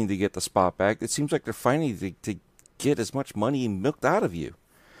they're fighting to get the spot back. It seems like they're fighting to get as much money milked out of you.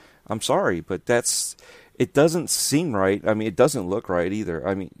 I'm sorry, but it doesn't seem right. I mean, it doesn't look right either.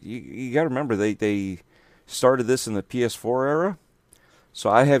 I mean, you got to remember they started this in the PS4 era, so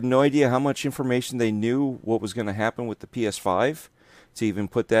I have no idea how much information they knew what was going to happen with the PS5. to even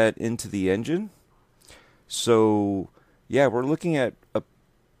put that into the engine. So, yeah, we're looking at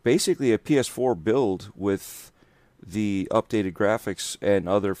basically a PS4 build with the updated graphics and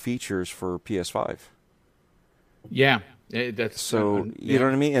other features for PS5. Yeah, that's so. You know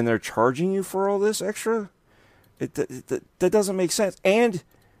what I mean? And they're charging you for all this extra. That doesn't make sense. And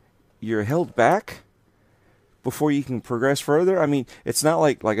you're held back before you can progress further. I mean, it's not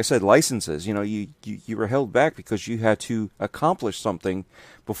like I said, licenses. You know, you were held back because you had to accomplish something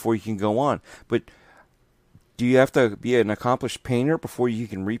before you can go on. But do you have to be an accomplished painter before you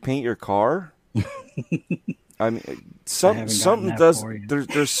can repaint your car? I mean, something does.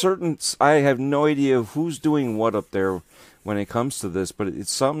 There's certain. I have no idea who's doing what up there when it comes to this, but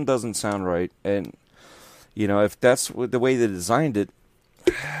something doesn't sound right. And you know, if that's the way they designed it,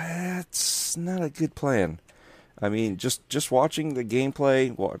 it's not a good plan. I mean, just watching the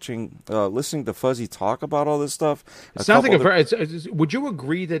gameplay, listening to Fuzzy talk about all this stuff. It sounds like would you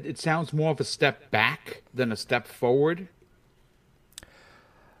agree that it sounds more of a step back than a step forward?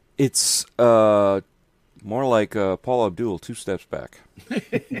 It's more like Paul Abdul, 2 steps back.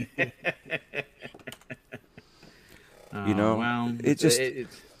 You know, well, it just.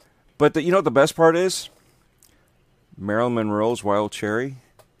 But you know what the best part is? Marilyn Monroe's Wild Cherry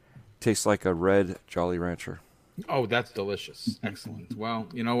tastes like a red Jolly Rancher. Oh, that's delicious. Excellent. Well,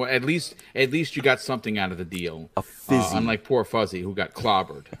 you know, at least you got something out of the deal. A fizzy. Unlike poor Fuzzy, who got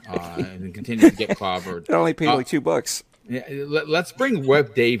clobbered and continued to get clobbered. It only paid like $2. Yeah, let's bring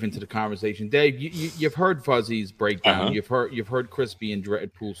Web Dave into the conversation. Dave, you've heard Fuzzy's breakdown. Uh-huh. You've heard Crispy and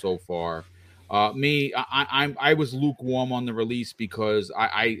Dreadpool so far. I was lukewarm on the release because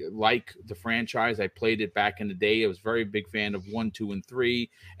I like the franchise. I played it back in the day. I was a very big fan of 1, 2, and 3,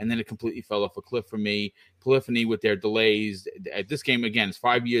 and then it completely fell off a cliff for me. Polyphony with their delays. This game again is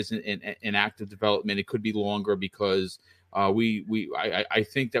 5 years in active development. It could be longer because I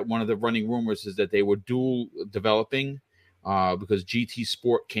think that one of the running rumors is that they were dual developing. Because GT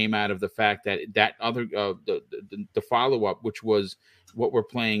Sport came out of the fact that other the follow up, which was what we're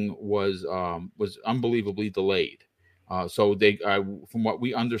playing, was unbelievably delayed. So they, from what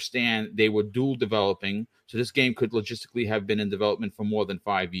we understand, they were dual developing. So this game could logistically have been in development for more than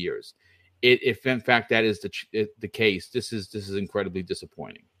 5 years. If in fact that is the case, this is incredibly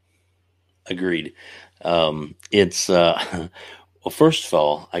disappointing. Agreed. It's well, first of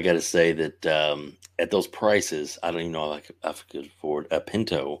all, I got to say that at those prices, I don't even know if I could afford a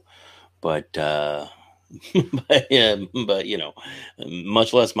Pinto, but but you know,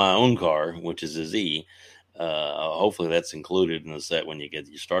 much less my own car, which is a Z. Hopefully, that's included in the set when you get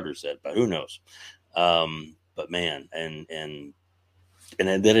your starter set, but who knows? But man, and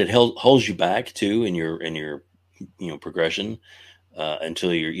then it holds you back too in your progression.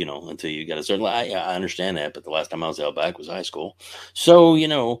 Until you got a certain. I understand that, but the last time I was held back was high school, so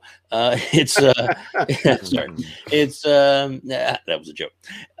it's sorry, it's that was a joke.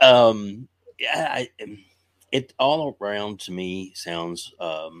 It all around to me sounds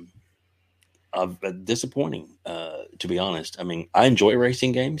disappointing. To be honest, I mean, I enjoy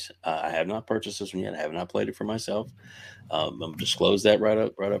racing games. I have not purchased this one yet. I have not played it for myself. I'm disclose that right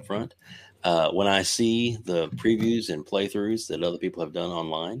up front. When I see the previews and playthroughs that other people have done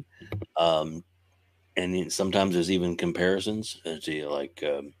online, and sometimes there's even comparisons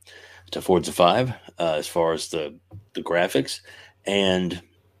to Forza 5 as far as the graphics, and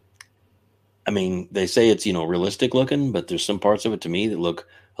I mean they say it's realistic looking, but there's some parts of it to me that look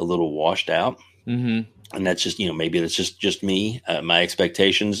a little washed out, and that's just maybe that's just me. My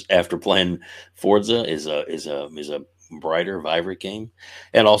expectations after playing Forza is a brighter, vibrant game,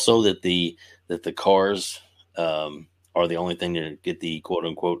 and also that the cars are the only thing to get the quote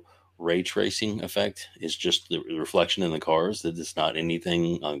unquote ray tracing effect. Is just the reflection in the cars, that it's not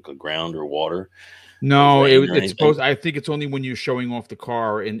anything on ground or water. No, it's supposed. I think it's only when you're showing off the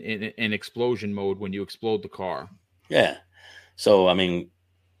car in explosion mode when you explode the car. Yeah, so I mean,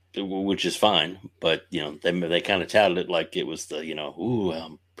 which is fine, but they kind of touted it like it was the ooh,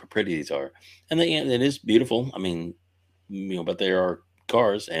 how pretty these are, and it is beautiful. I mean, but they are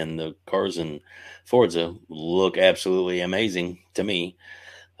cars, and the cars in Forza look absolutely amazing to me.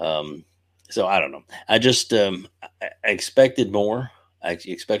 So I don't know. I just I expected more,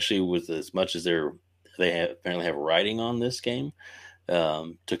 especially with as much as apparently have writing on this game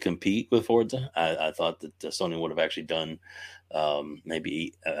to compete with Forza. I thought that Sony would have actually done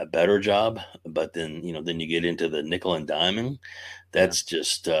maybe a better job, but then then you get into the nickel and diamond. That's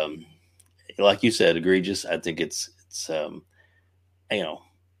just like you said, egregious. I think it's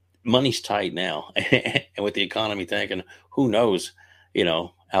money's tight now, and with the economy tanking, who knows,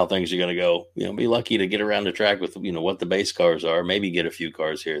 how things are going to go. Be lucky to get around the track with, what the base cars are, maybe get a few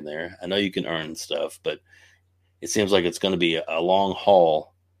cars here and there. I know you can earn stuff, but it seems like it's going to be a long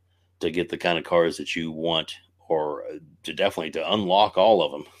haul to get the kind of cars that you want, or to unlock all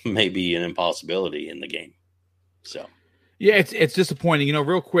of them may be an impossibility in the game. So. Yeah, it's disappointing.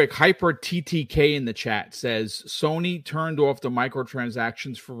 Real quick, Hyper TTK in the chat says Sony turned off the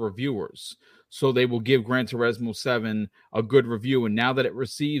microtransactions for reviewers, so they will give Gran Turismo 7 a good review. And now that it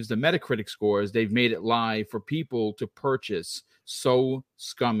receives the Metacritic scores, they've made it live for people to purchase. So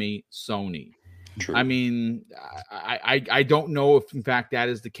scummy, Sony. True. I mean, I don't know if in fact that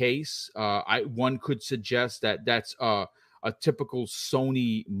is the case. One could suggest that that's a typical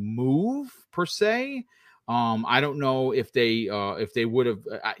Sony move per se. I don't know if they would have,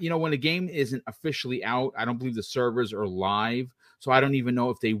 when a game isn't officially out, I don't believe the servers are live. So I don't even know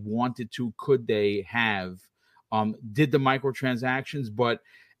if they wanted to, could they have, did the microtransactions, but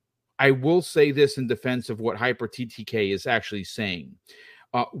I will say this in defense of what Hyper TTK is actually saying.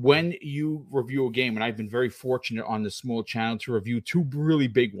 When you review a game, and I've been very fortunate on this small channel to review two really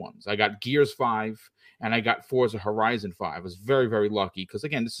big ones. I got Gears 5 and I got Forza Horizon 5. I was very, very lucky because,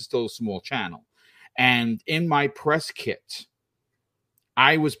 again, this is still a small channel. And in my press kit,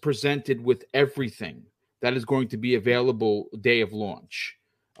 I was presented with everything that is going to be available day of launch,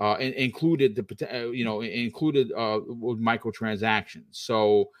 included microtransactions.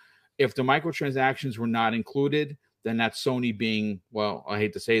 So if the microtransactions were not included, then that's Sony being, well, I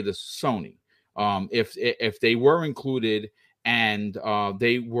hate to say this, Sony. If they were included and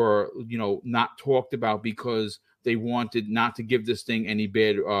they were, not talked about because they wanted not to give this thing any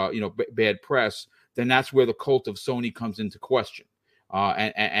bad press, then that's where the cult of Sony comes into question.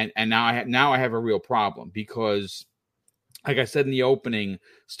 And now I have a real problem because, like I said in the opening,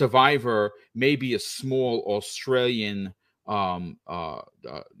 Stevivor may be a small Australian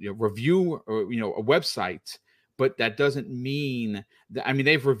review or a website, but that doesn't mean that. I mean,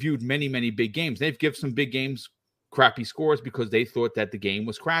 they've reviewed many, many big games. They've given some big games crappy scores because they thought that the game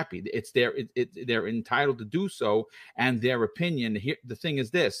was crappy. They're entitled to do so, and their opinion. Here, the thing is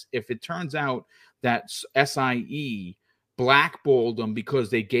this: if it turns out that SIE blackballed them because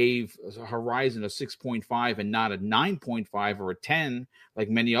they gave Horizon a 6.5 and not a 9.5 or a 10, like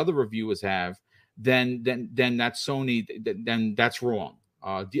many other reviewers have, then that's Sony. Then that's wrong.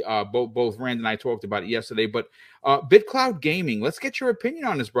 Both Rand and I talked about it yesterday, but BitCloud Gaming, let's get your opinion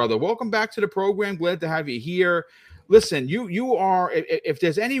on this, brother. Welcome back to the program. Glad to have you here. Listen, you are, if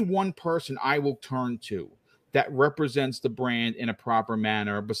there's any one person I will turn to that represents the brand in a proper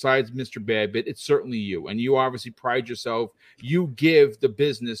manner, besides Mr. Badbit, it's certainly you. And you obviously pride yourself. You give the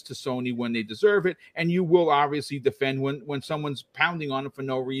business to Sony when they deserve it, and you will obviously defend when someone's pounding on it for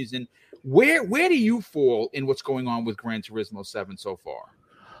no reason. Where do you fall in what's going on with Gran Turismo 7 so far?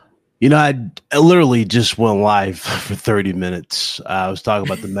 I literally just went live for 30 minutes. I was talking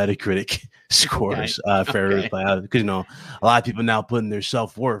about the Metacritic scores for everybody, because a lot of people now putting their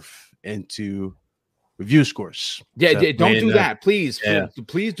self-worth into review scores. Yeah, don't do that, please. Yeah.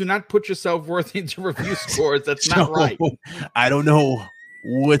 Please do not put your self-worth into review scores. That's not right. I don't know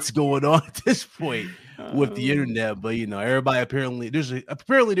what's going on at this point with the internet, but everybody apparently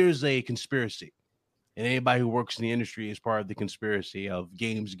there's a conspiracy, and anybody who works in the industry is part of the conspiracy of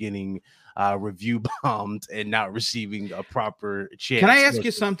games getting review bombed and not receiving a proper chance. Can I ask you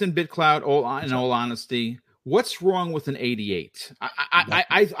something, BitCloud? In all honesty, what's wrong with an 88?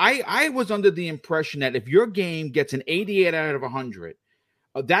 I was under the impression that if your game gets an 88 out of 100,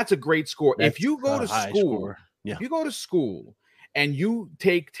 that's a great score. If you go to school, if you go to school and you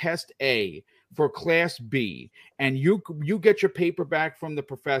take test A for class B and you get your paper back from the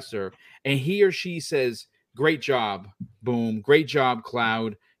professor and he or she says, great job, boom, great job,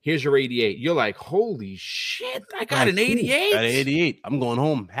 Cloud, here's your 88. You're like, holy shit, I got an 88. Got an 88. I'm going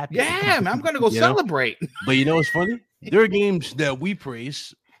home happy. Yeah, man, I'm going to go celebrate. But what's funny? There are games that we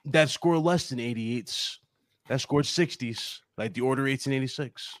praise that score less than 88s, that scored 60s, like the Order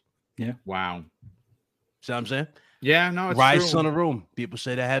 1886. Yeah. Wow. See what I'm saying? Yeah, no, it's Rise true. Son of Rome. People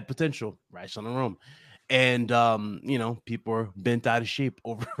say that had potential. Rise Son of Rome. And, people are bent out of shape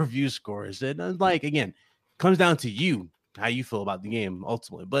over review scores. And, again, comes down to you, how you feel about the game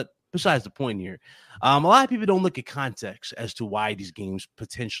ultimately. But besides the point here, a lot of people don't look at context as to why these games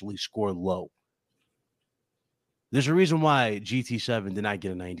potentially score low. There's a reason why GT7 did not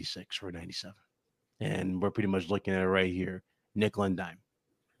get a 96 or a 97. And we're pretty much looking at it right here, nickel and dime.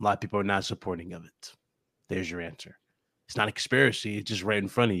 A lot of people are not supporting of it. There's your answer. It's not a conspiracy. It's just right in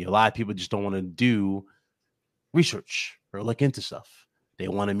front of you. A lot of people just don't want to do research or look into stuff. They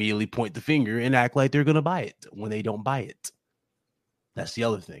want to immediately point the finger and act like they're going to buy it when they don't buy it. That's the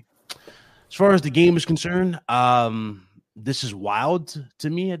other thing. As far as the game is concerned, this is wild to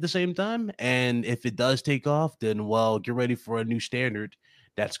me at the same time. And if it does take off, then, well, get ready for a new standard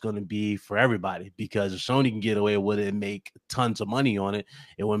that's going to be for everybody. Because if Sony can get away with it and make tons of money on it,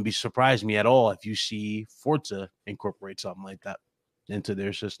 it wouldn't be surprised me at all if you see Forza incorporate something like that into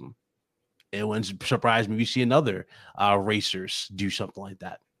their system. It wouldn't surprise me if you see another racers do something like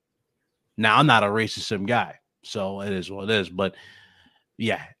that. Now, I'm not a racing sim guy, so it is what it is. But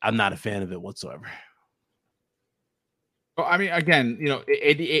yeah, I'm not a fan of it whatsoever. Well, I mean, again, you know,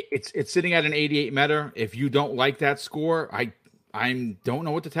 it's sitting at an 88 meta. If you don't like that score, I don't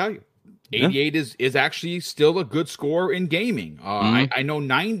know what to tell you. 88 is actually still a good score in gaming. I know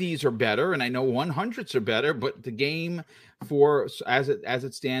 90s are better, and I know 100s are better, but the game as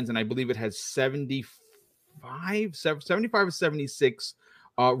it stands, and I believe it has 75 or 76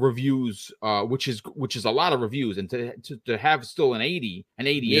 reviews, which is a lot of reviews, and to have still an 80, an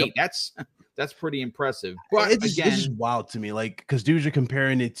 88, that's pretty impressive. But it's just wild to me, like, because dudes are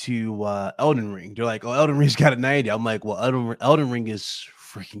comparing it to Elden Ring. They're like, "Oh, Elden Ring's got a 90." I'm like, "Well, Elden Ring is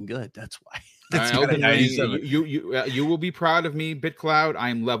freaking good. That's why." Elden Ring, you will be proud of me, BitCloud. I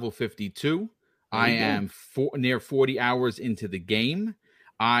am level 52. I am near 40 hours into the game.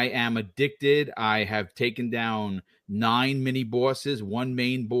 I am addicted. I have taken down 9 mini bosses, 1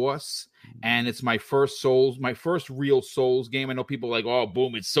 main boss, and it's my first real Souls game. I know people are like, "Oh,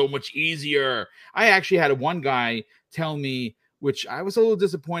 boom, it's so much easier." I actually had one guy tell me, which I was a little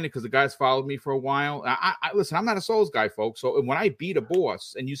disappointed because the guy's followed me for a while. Listen, I'm not a Souls guy, folks. So when I beat a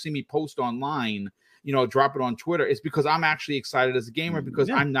boss and you see me post online, you know, drop it on Twitter, it's because I'm actually excited as a gamer because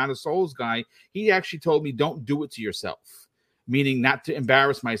I'm not a Souls guy. He actually told me, don't do it to yourself, meaning not to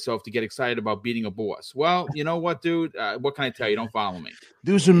embarrass myself to get excited about beating a boss. Well, you know what, dude? What can I tell you? Don't follow me.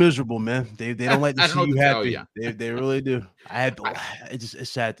 Dudes are miserable, man. They don't like to see you happy. They really do. It's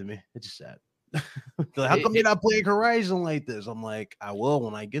sad to me. It's just sad. Like, how come you're not playing Horizon like this? I'm like, I will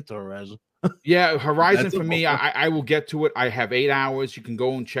when I get to Horizon. Yeah, Horizon for me, I will get to it. I have 8 hours. You can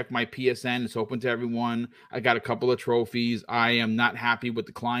go and check my PSN. It's open to everyone. I got a couple of trophies. I am not happy with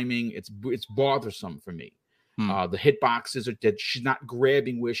the climbing. It's bothersome for me. The hitboxes are dead. She's not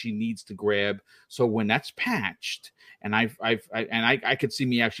grabbing where she needs to grab. So when that's patched, and I could see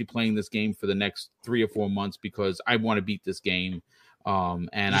me actually playing this game for the next 3 or 4 months because I want to beat this game. And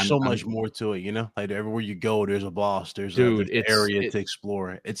there's so much more to it, you know. Like everywhere you go, there's a boss. There's an area to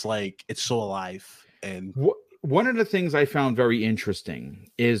explore. It's like it's so alive. And one of the things I found very interesting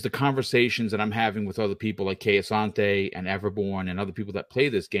is the conversations that I'm having with other people like Kayasante and Everborn and other people that play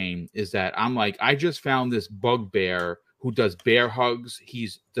this game. Is that I'm like, I just found this bugbear who does bear hugs.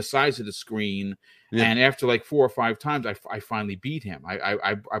 He's the size of the screen. Yeah. And after like 4 or 5 times, I finally beat him.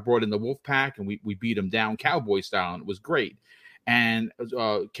 I brought in the wolf pack and we beat him down cowboy style, and it was great. And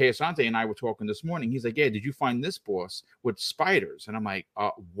Kayasante and I were talking this morning. He's like, "Yeah, did you find this boss with spiders?" And I'm like,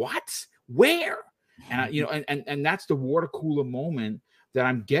 "What? Where?" And and that's the water cooler moment that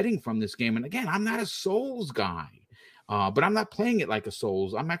I'm getting from this game. And again, I'm not a Souls guy, but I'm not playing it like a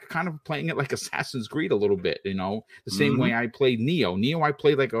Souls. I'm kind of playing it like Assassin's Creed a little bit, you know, the same way I played Neo. I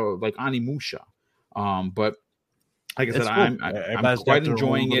played like Onimusha, but. Like I said, cool. I'm quite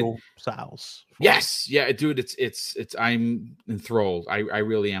enjoying it. Styles. Yes, yeah, dude, it's. I'm enthralled. I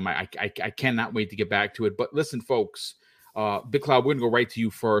really am. I cannot wait to get back to it. But listen, folks, BitCloud, we're gonna go right to you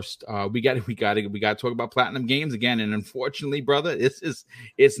first. We got to talk about Platinum Games again. And unfortunately, brother,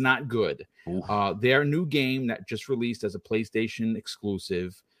 it's not good. Their new game that just released as a PlayStation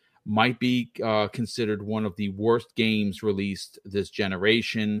exclusive might be considered one of the worst games released this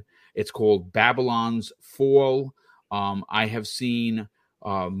generation. It's called Babylon's Fall. I have seen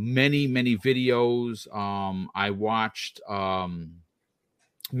many videos. I watched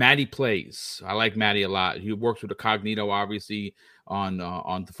Maddie Plays. I like Maddie a lot. He works with Cognito, obviously,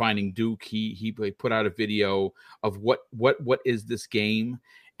 on Defining Duke. He put out a video of what is this game,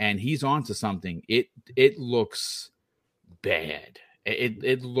 and he's onto something. It looks bad.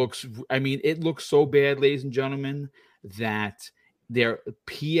 It looks. I mean, it looks so bad, ladies and gentlemen, that their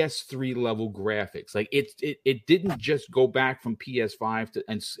PS3 level graphics. Like it didn't just go back from PS5 to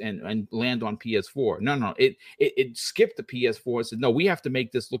and land on PS4. No. It skipped the PS4 and said, no, we have to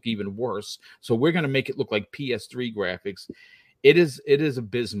make this look even worse. So we're going to make it look like PS3 graphics. It is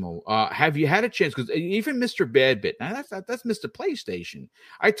abysmal. Have you had a chance? Because even Mr. Badbit, now that's Mr. PlayStation.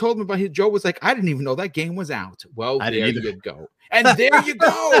 I told him about his. Joe was like, I didn't even know that game was out. Well, there you go. And there you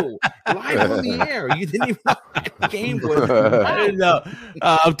go. Live on the air. You didn't even know that game was. I didn't know.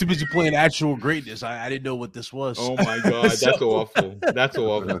 I'm too busy playing actual greatness. I didn't know what this was. Oh my God, that's awful. That's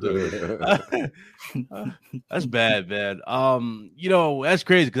awful, dude. That's bad, man. That's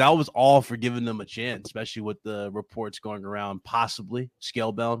crazy because I was all for giving them a chance, especially with the reports going around, possibly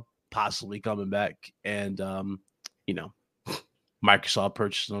Scalebound, possibly coming back, and Microsoft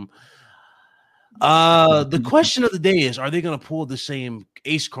purchased them. The question of the day is: are they going to pull the same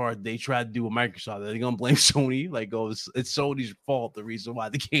ace card they tried to do with Microsoft? Are they going to blame Sony? Like, it's Sony's fault. The reason why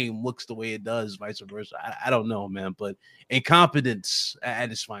the game looks the way it does, vice versa. I don't know, man. But incompetence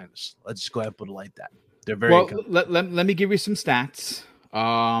at its finest. Let's just go ahead and put it like that. They're very well. Let me give you some stats.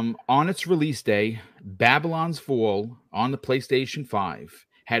 On its release day, Babylon's Fall on the PlayStation 5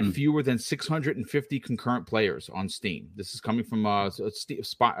 had fewer than 650 concurrent players on Steam. This is coming from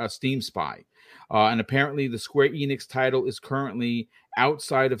Steam Spy. And apparently the Square Enix title is currently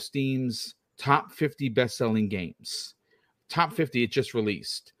outside of Steam's top 50 best-selling games. Top 50, it just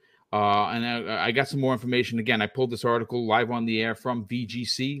released. And I got some more information. Again, I pulled this article live on the air from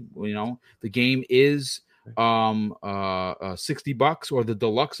VGC. The game is $60, or the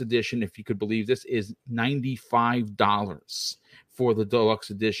deluxe edition, if you could believe this, is $95 for the deluxe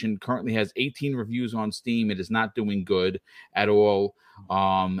edition. Currently has 18 reviews on Steam. It is not doing good at all.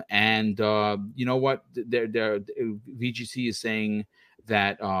 And you know what? VGC is saying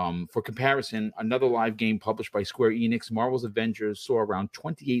that for comparison, another live game published by Square Enix, Marvel's Avengers, saw around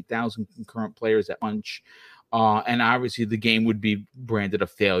 28,000 concurrent players at launch. And obviously the game would be branded a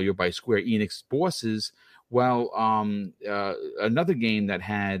failure by Square Enix bosses. Well, another game that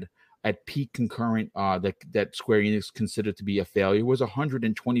had at peak concurrent that Square Enix considered to be a failure was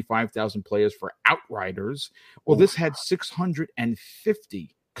 125,000 players for Outriders. Well, this had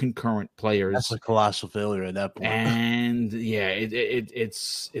 650 concurrent players. That's a colossal failure at that point. And yeah,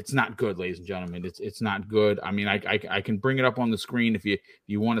 it's not good, ladies and gentlemen. It's not good. I mean, I can bring it up on the screen if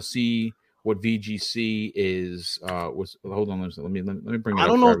you want to see what VGC is. Hold on, let me bring it up. I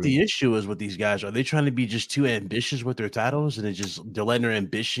don't know what the issue is with these guys. Are they trying to be just too ambitious with their titles, and they're letting their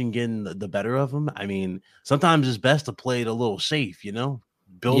ambition get the better of them? I mean, sometimes it's best to play it a little safe,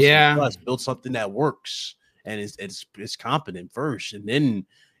 build something that works and it's competent first, and then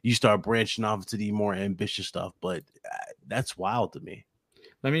you start branching off to the more ambitious stuff. But that's wild to me.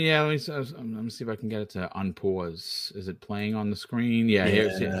 Let me see if I can get it to unpause. Is it playing on the screen? Yeah. Here,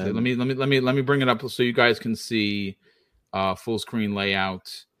 let me bring it up so you guys can see full screen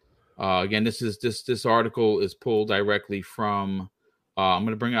layout. Again, this article is pulled directly from. I'm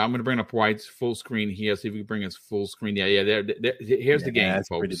gonna bring up White's full screen here. See if we can bring us full screen. Yeah. Here's the game, that's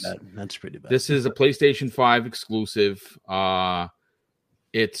folks. That's pretty bad. This is a PlayStation 5 exclusive.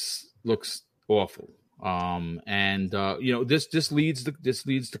 It looks awful. This leads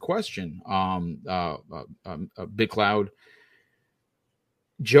to question. Big Cloud.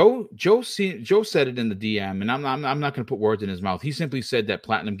 Joe said it in the DM, and I'm not going to put words in his mouth. He simply said that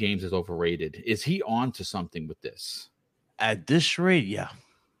Platinum Games is overrated. Is he on to something with this? At this rate, yeah,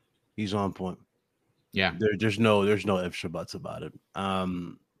 he's on point. Yeah, there's no ifs or buts about it.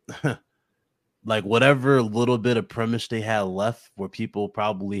 Like whatever little bit of premise they had left, where people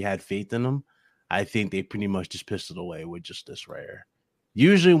probably had faith in them, I think they pretty much just pissed it away with just this right here.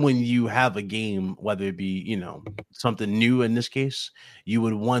 Usually when you have a game, whether it be, something new in this case, you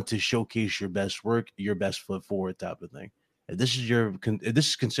would want to showcase your best work, your best foot forward type of thing. If this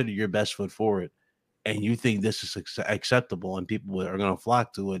is considered your best foot forward and you think this is acceptable and people are going to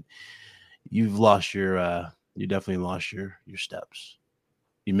flock to it, you definitely lost your steps.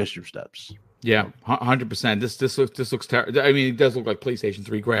 You missed your steps. Yeah, 100%. This looks terrible. I mean, it does look like PlayStation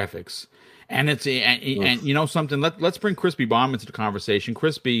 3 graphics. And it's and you know something. Let's bring Crispy Bomb into the conversation.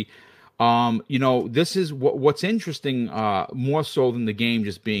 Crispy, this is what's interesting. More so than the game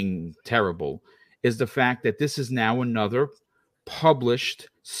just being terrible, is the fact that this is now another published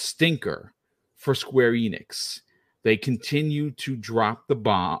stinker for Square Enix. They continue to drop the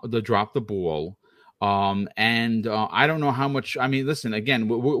ball. And I don't know how much. I mean, listen. Again,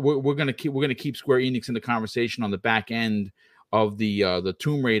 we're gonna keep Square Enix in the conversation on the back end of the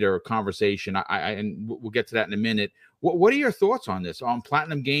Tomb Raider conversation. And we'll get to that in a minute. What are your thoughts on this? On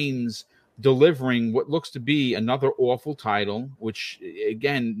Platinum Games delivering what looks to be another awful title, which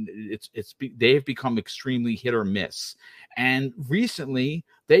again, they've become extremely hit or miss. And recently,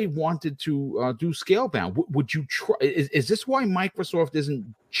 they wanted to do Scalebound. Would you try? Is this why Microsoft isn't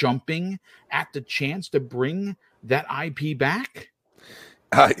jumping at the chance to bring that IP back?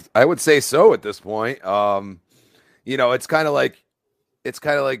 I would say so at this point. It's kind of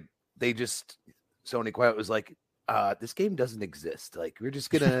like they just Sony Quiet was like, this game doesn't exist. Like we're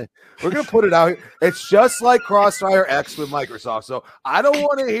gonna put it out. It's just like Crossfire X with Microsoft. So I don't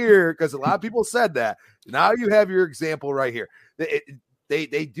want to hear, because a lot of people said that. Now you have your example right here.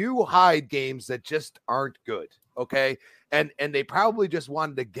 They do hide games that just aren't good. Okay. And they probably just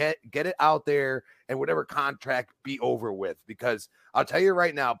wanted to get it out there and whatever contract be over with, because I'll tell you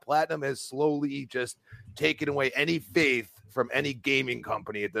right now, Platinum has slowly just taken away any faith from any gaming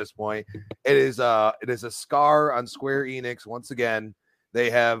company at this point. It is a scar on Square Enix once again. They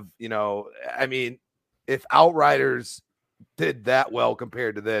have, if Outriders did that well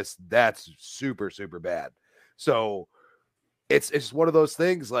compared to this, that's super, super bad. So it's one of those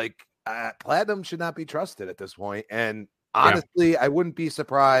things, like Platinum should not be trusted at this point. And honestly, I wouldn't be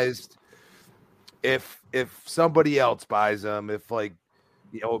surprised if somebody else buys them, if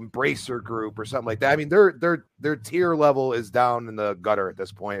Embracer Group or something like that. I mean, their tier level is down in the gutter at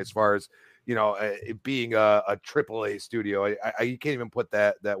this point, as far as it being a AAA studio. You can't even put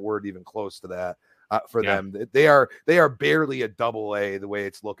that word even close to that for them. They are barely a AA the way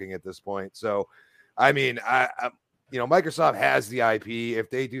it's looking at this point. So, I mean, Microsoft has the IP. If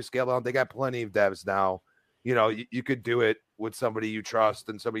they do scale down, they got plenty of devs now. You could do it with somebody you trust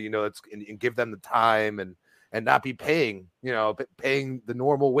and somebody that's and give them the time and not be paying the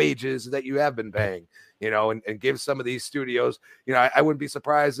normal wages that you have been paying, and give some of these studios, I wouldn't be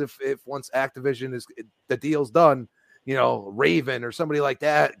surprised if once Activision the deal's done, Raven or somebody like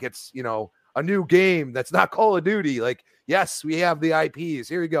that gets, a new game that's not Call of Duty. Like, yes, we have the IPs.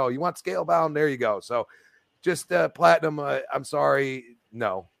 Here you go. You want Scalebound? There you go. So just Platinum. I'm sorry.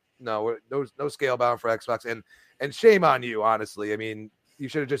 No Scalebound for Xbox, and shame on you, honestly. I mean, you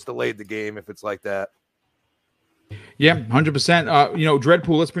should have just delayed the game if it's like that. Yeah, 100%.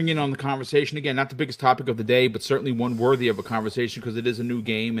 Dreadpool, let's bring in on the conversation again. Not the biggest topic of the day, but certainly one worthy of a conversation, because it is a new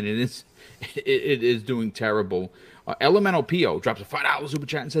game and it is doing terrible. Elemental PO drops a $5 super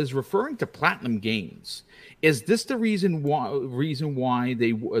chat and says, referring to Platinum Games, is this the reason why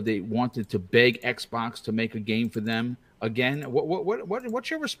they wanted to beg Xbox to make a game for them again? What's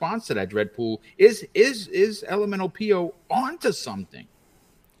your response to that, Dreadpool? Is Elemental PO onto something?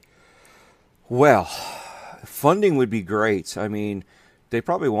 Well, funding would be great. I mean, they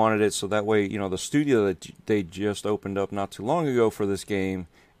probably wanted it so that way, the studio that they just opened up not too long ago for this game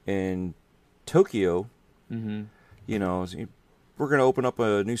in Tokyo, we're going to open up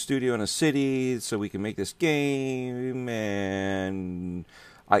a new studio in a city so we can make this game. And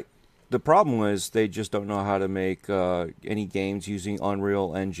the problem was they just don't know how to make any games using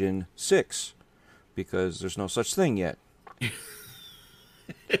Unreal Engine 6, because there's no such thing yet.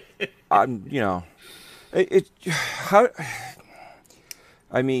 I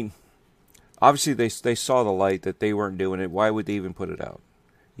mean, obviously they saw the light that they weren't doing it. Why would they even put it out?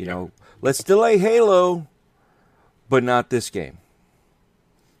 Let's delay Halo, but not this game.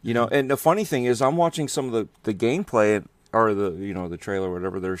 And the funny thing is, I'm watching some of the gameplay or the trailer, or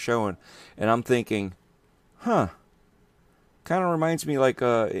whatever they're showing, and I'm thinking, kind of reminds me like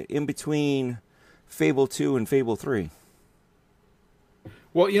in between Fable 2 and Fable 3.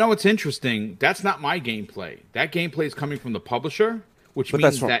 Well, what's interesting? That's not my gameplay. That gameplay is coming from the publisher, which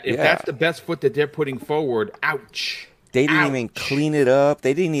means that if that's the best foot that they're putting forward, ouch. They didn't even clean it up.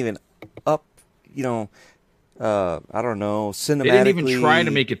 They didn't even up, I don't know, cinematically. They didn't even try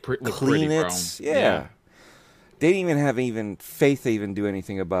to make it look clean pretty, it. bro. Yeah. They didn't even have faith to even do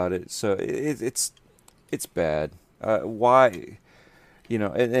anything about it. So it's bad. Why?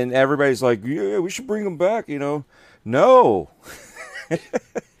 And everybody's like, yeah, we should bring them back. No.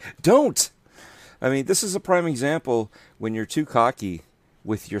 Don't. I mean, this is a prime example when you're too cocky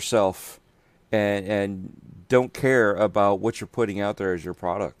with yourself and don't care about what you're putting out there as your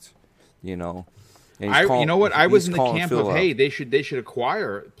product. And I was in the camp of, hey, they should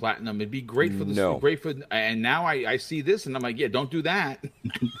acquire Platinum. It'd be great for the and now I see this and I'm like, yeah, don't do that.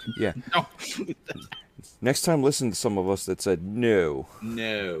 Yeah. No. Next time, listen to some of us that said no.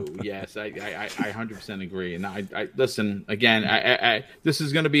 No, yes, I 100% agree. And I listen again. This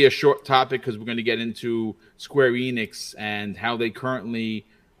is going to be a short topic because we're going to get into Square Enix and how they currently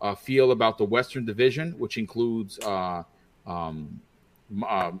feel about the Western Division, which includes Eidos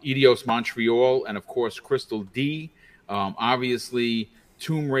Montreal and of course Crystal D. Obviously,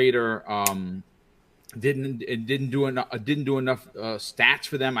 Tomb Raider didn't do enough stats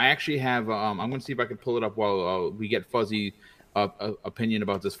for them. I actually have I'm going to see if I can pull it up while we get Fuzzy opinion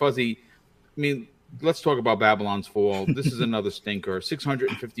about this. Fuzzy, I mean, let's talk about Babylon's Fall. This is another stinker.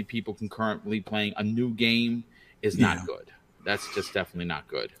 650 people concurrently playing a new game is not good. That's just definitely not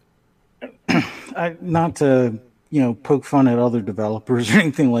good. Not to poke fun at other developers or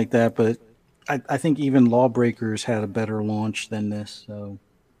anything like that, but I think even Lawbreakers had a better launch than this. So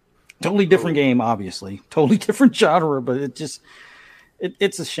totally different game, obviously, totally different genre, but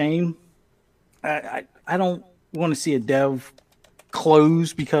it's a shame. I don't want to see a dev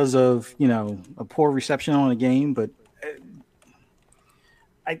close because of a poor reception on a game, but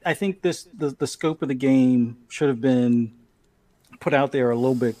I think the scope of the game should have been put out there a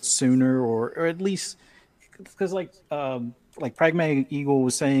little bit sooner, or at least because like Pragmatic Eagle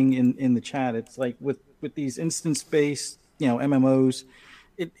was saying in the chat, it's like with these instance based MMOs,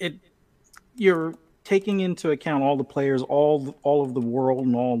 it you're taking into account all the players, all of the world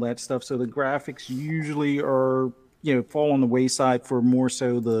and all that stuff. So the graphics usually are fall on the wayside for more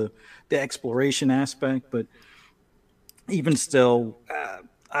so the exploration aspect. But even still,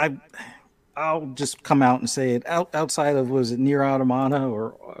 I'll just come out and say it. Outside of, was it Nier Automata,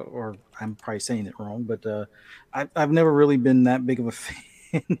 or I'm probably saying it wrong, but I've never really been that big of a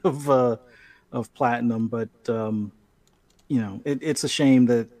fan of Platinum. But it's a shame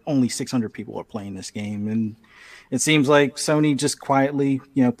that only 600 people are playing this game, and it seems like Sony just quietly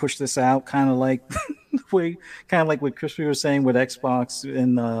pushed this out, kind of like what Crispy was saying with Xbox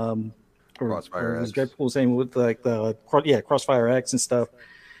and Crossfire X. X. Deadpool was saying with like the Crossfire X and stuff.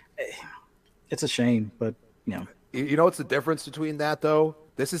 It's a shame, but You know what's the difference between that though?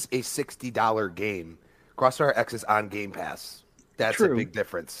 This is a $60 game. Crossfire X is on Game Pass. That's True. a big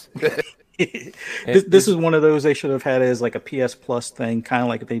difference. this is one of those they should have had as like a PS Plus thing, kind of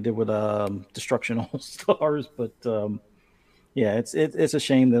like they did with Destruction All Stars. But yeah, it's a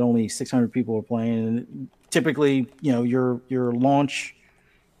shame that only 600 people are playing. And typically, your launch,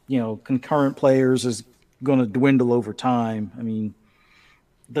 concurrent players is going to dwindle over time. I mean,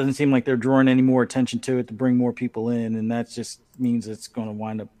 it doesn't seem like they're drawing any more attention to it to bring more people in, and that just means it's going to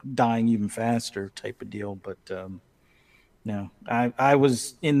wind up dying even faster type of deal. But no, I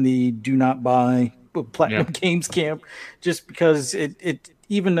was in the do not buy Platinum Games camp, just because it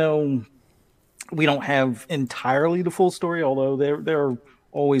even though we don't have entirely the full story, although there are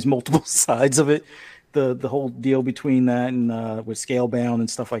always multiple sides of it. The whole deal between that and with Scalebound and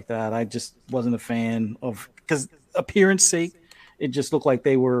stuff like that, I just wasn't a fan of, because appearance sake, it just looked like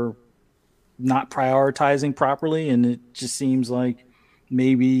they were not prioritizing properly, and it just seems like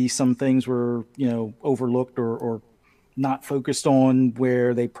maybe some things were overlooked or not focused on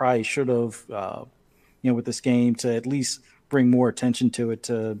where they probably should have, with this game, to at least bring more attention to it,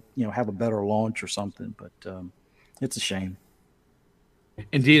 to have a better launch or something. But it's a shame.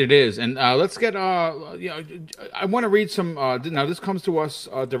 Indeed, it is. And let's get. I want to read some. Now, this comes to us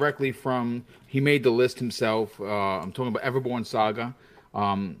directly from. He made the list himself. I'm talking about Everborn Saga.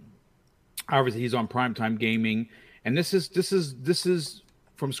 Obviously, he's on Primetime Gaming, and this is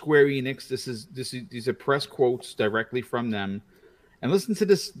from Square Enix. These are press quotes directly from them. And listen to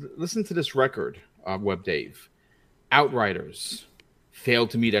this. Listen to this record, Web Dave. Outriders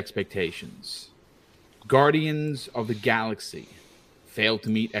failed to meet expectations. Guardians of the Galaxy failed to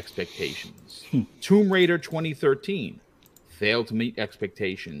meet expectations. Tomb Raider 2013 failed to meet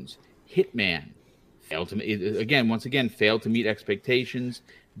expectations. Hitman failed to once again failed to meet expectations.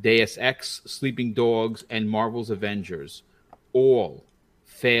 Deus Ex, Sleeping Dogs, and Marvel's Avengers all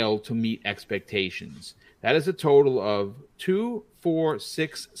failed to meet expectations. That is a total of 2, 4,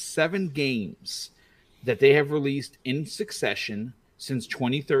 6, 7 games that they have released in succession since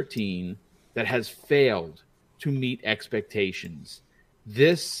 2013 that has failed to meet expectations.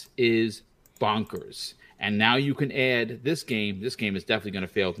 This is bonkers. And now you can add this game. This game is definitely going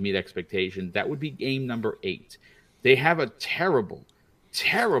to fail to meet expectations. That would be game number 8. They have a terrible,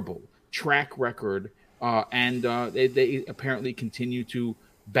 terrible track record, and they apparently continue to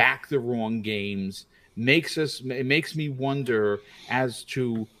back the wrong games. It makes me wonder as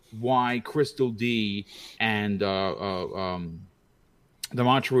to why Crystal D and the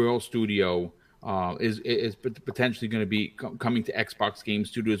Montreal studio is potentially going to be coming to Xbox Game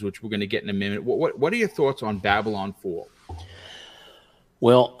Studios, which we're going to get in a minute. What are your thoughts on Babylon Fall?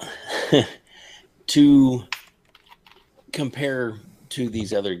 Well, to compare to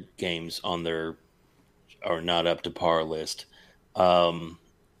these other games on their or not up to par list,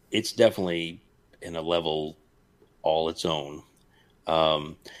 it's definitely in a level all its own.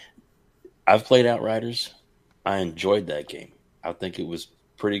 I've played Outriders. I enjoyed that game. I think it was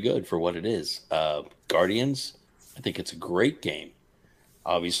pretty good for what it is. Guardians, I think it's a great game.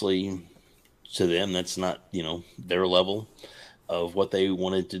 Obviously, to them, that's not, their level of what they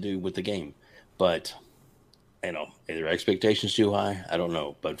wanted to do with the game. But, are their expectations too high? I don't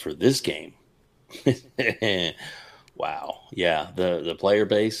know. But for this game, Wow. Yeah, the player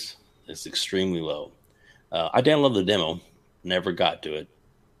base is extremely low. I downloaded the demo, never got to it.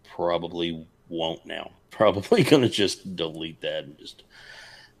 Probably won't now. Probably gonna just delete that and just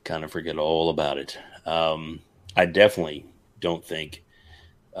kind of forget all about it. I definitely don't think.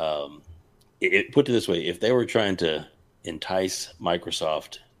 Put it this way: if they were trying to entice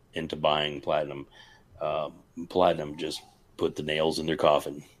Microsoft into buying Platinum, Platinum just put the nails in their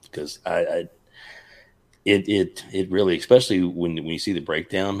coffin because it really, especially when you see the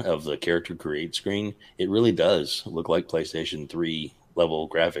breakdown of the character create screen, it really does look like PlayStation 3 level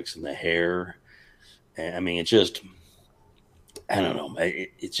graphics and the hair. And, I mean, it just, I don't know.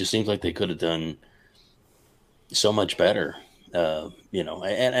 It just seems like they could have done so much better. And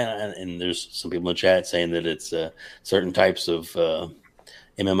there's some people in the chat saying that it's certain types of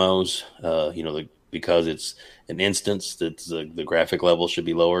MMOs, because it's an instance that the graphic level should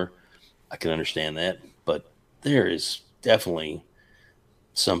be lower. I can understand that, but there is definitely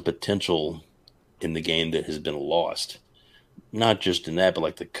some potential in the game that has been lost. Not just in that, but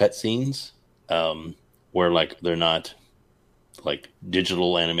like the cutscenes, where like they're not like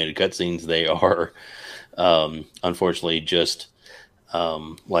digital animated cutscenes. They are, unfortunately, just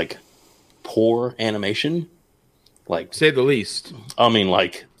like poor animation. Like, say the least. I mean,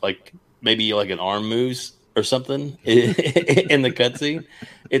 like maybe like an arm moves or something in the cutscene.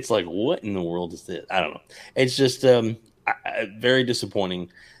 It's like, what in the world is this? I don't know. It's just very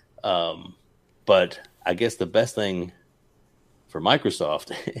disappointing. But I guess the best thing for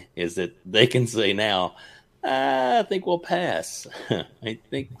Microsoft is that they can say now, I think we'll pass. I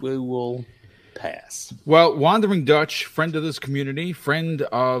think we will pass. Well, Wandering Dutch, friend of this community, friend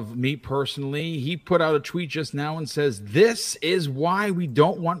of me personally, he put out a tweet just now and says, "This is why we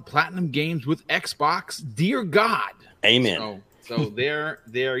don't want Platinum games with Xbox. Dear God." Amen. So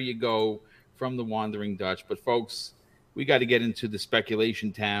there you go from the Wandering Dutch. But folks, we got to get into the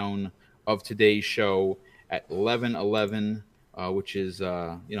speculation town of today's show at 11:11, which is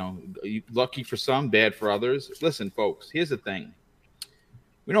lucky for some, bad for others. Listen, folks, here's the thing.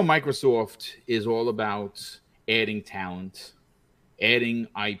 We know Microsoft is all about adding talent, adding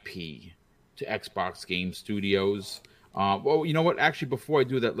IP to Xbox Game Studios. Well, you know what? Actually, before I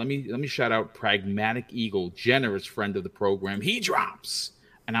do that, let me shout out Pragmatic Eagle, generous friend of the program. He drops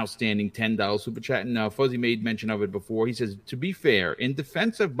an outstanding $10 super chat, and Fuzzy made mention of it before. He says, "To be fair, in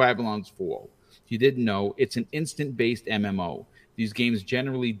defense of Babylon's Fall, if you didn't know, it's an instant-based MMO. These games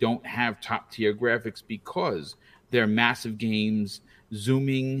generally don't have top-tier graphics because they're massive games.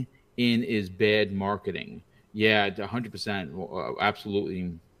 Zooming in is bad marketing." Yeah, 100%.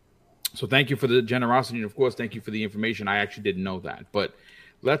 Absolutely. So thank you for the generosity. And of course, thank you for the information. I actually didn't know that, but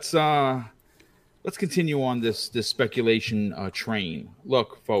let's continue on this speculation train.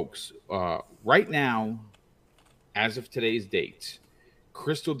 Look, folks, right now, as of today's date,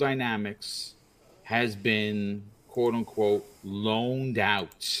 Crystal Dynamics has been, quote unquote, loaned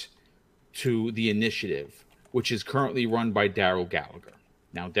out to the Initiative, which is currently run by Daryl Gallagher.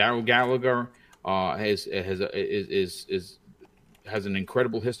 Now, Daryl Gallagher has an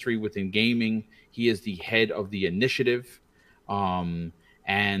incredible history within gaming. He is the head of the Initiative, look,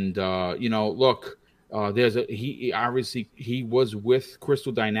 he obviously was with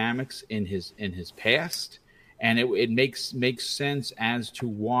Crystal Dynamics in his past, and it makes sense as to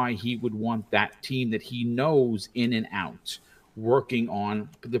why he would want that team that he knows in and out working on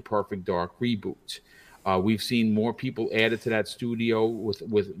the Perfect Dark reboot. We've seen more people added to that studio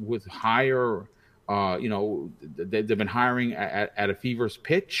with higher, they've been hiring at a feverish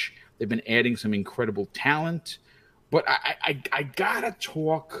pitch. They've been adding some incredible talent, but I gotta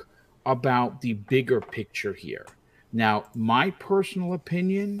talk about the bigger picture here. Now, my personal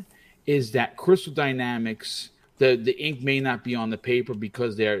opinion is that Crystal Dynamics, the ink may not be on the paper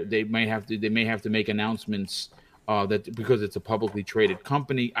because they may have to make announcements. That because it's a publicly traded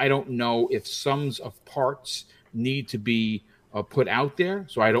company. I don't know if sums of parts need to be put out there,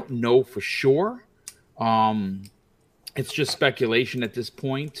 so I don't know for sure. It's just speculation at this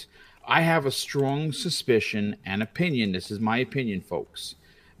point. I have a strong suspicion and opinion, this is my opinion, folks,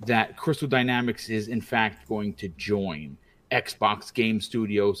 that Crystal Dynamics is in fact going to join Xbox Game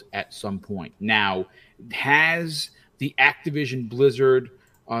Studios at some point. Now, has the Activision Blizzard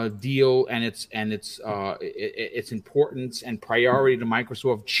deal and its importance and priority to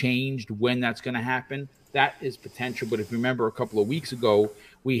Microsoft changed when that's going to happen? That is potential. But if you remember a couple of weeks ago,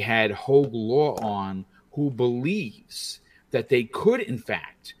 we had Hogue Law on, who believes that they could, in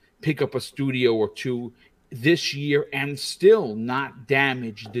fact, pick up a studio or two this year and still not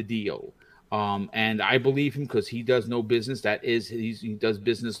damage the deal. And I believe him because he does know business. He does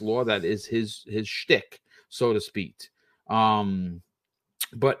business law. That is his shtick, so to speak.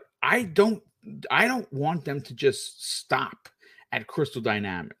 But I don't want them to just stop at Crystal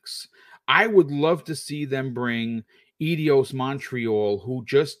Dynamics. I would love to see them bring Eidos Montreal, who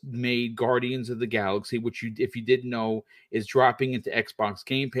just made Guardians of the Galaxy, which if you didn't know, is dropping into Xbox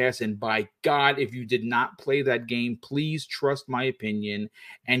Game Pass. And by God, if you did not play that game, please trust my opinion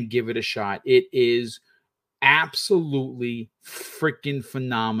and give it a shot. It is absolutely freaking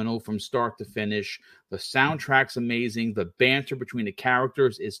phenomenal from start to finish. The soundtrack's amazing. The banter between the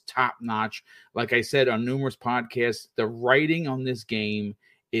characters is top notch. Like I said on numerous podcasts, the writing on this game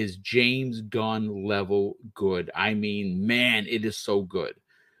is James Gunn level good. I mean, man, it is so good.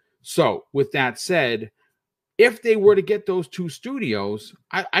 So with that said, if they were to get those two studios,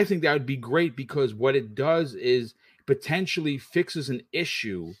 I think that would be great, because what it does is potentially fixes an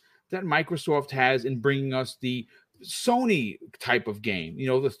issue that Microsoft has in bringing us the Sony type of game,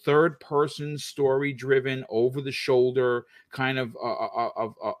 the third person story driven over the shoulder kind of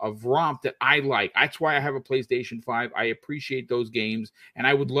romp that I like. That's why I have a PlayStation 5. I appreciate those games, and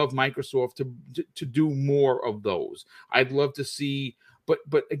I would love Microsoft to do more of those. I'd love to see, but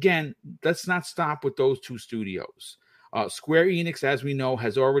again, let's not stop with those two studios. Square Enix, as we know,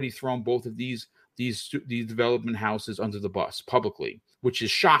 has already thrown both of these development houses under the bus publicly, which is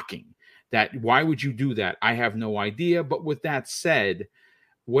shocking. Why would you do that? I have no idea. But with that said,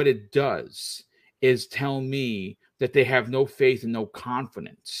 what it does is tell me that they have no faith and no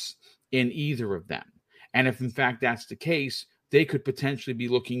confidence in either of them. And if in fact that's the case, they could potentially be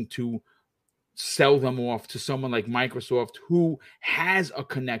looking to sell them off to someone like Microsoft, who has a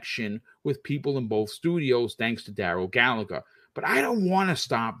connection with people in both studios, thanks to Daryl Gallagher. But I don't want to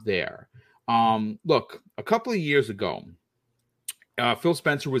stop there. Look, a couple of years ago, Phil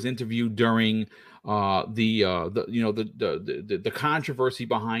Spencer was interviewed during the controversy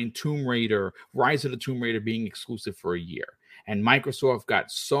behind Tomb Raider, Rise of the Tomb Raider being exclusive for a year. And Microsoft got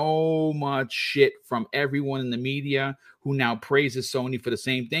so much shit from everyone in the media who now praises Sony for the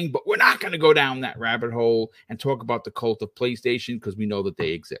same thing. But we're not going to go down that rabbit hole and talk about the cult of PlayStation, because we know that they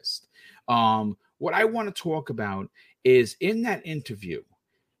exist. What I want to talk about is, in that interview,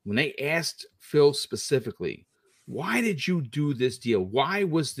 when they asked Phil specifically, why did you do this deal? Why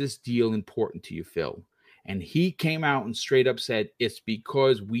was this deal important to you, Phil? And he came out and straight up said, it's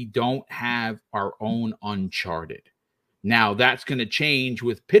because we don't have our own Uncharted. Now, that's going to change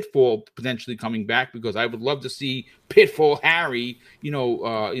with Pitfall potentially coming back, because I would love to see Pitfall Harry, be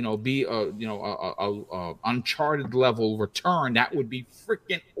a Uncharted level return. That would be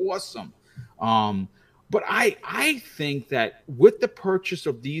freaking awesome. But I think that with the purchase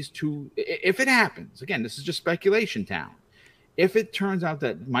of these two, if it happens, again, this is just speculation town. If it turns out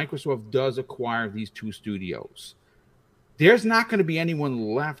that Microsoft does acquire these two studios, there's not going to be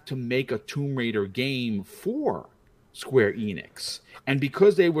anyone left to make a Tomb Raider game for Square Enix. And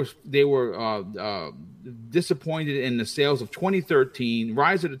because they were disappointed in the sales of 2013,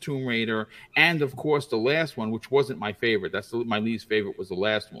 Rise of the Tomb Raider, and of course the last one, which wasn't my favorite. My least favorite was the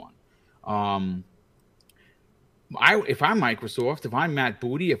last one. If I'm Microsoft, if I'm Matt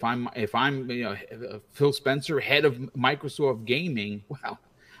Booty, if I'm Phil Spencer, head of Microsoft Gaming, well,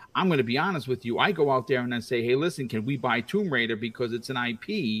 I'm going to be honest with you. I go out there and I say, hey, listen, can we buy Tomb Raider, because it's an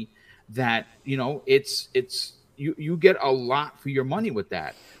IP that it's you get a lot for your money with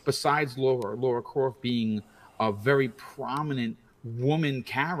that. Besides Lara Croft being a very prominent woman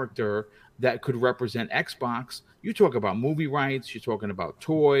character that could represent Xbox, you talk about movie rights, you're talking about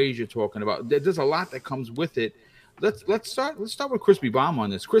toys, you're talking about there's a lot that comes with it. Let's start with Crispy Bomb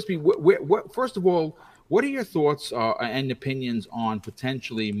on this. Crispy, what first of all, what are your thoughts and opinions on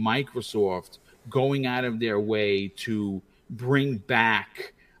potentially Microsoft going out of their way to bring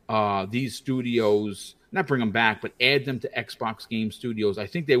back these studios? Not bring them back, but add them to Xbox Game Studios. I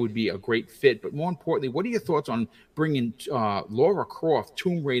think they would be a great fit. But more importantly, what are your thoughts on bringing Lara Croft,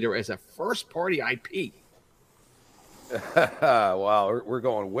 Tomb Raider, as a first-party IP? Wow, we're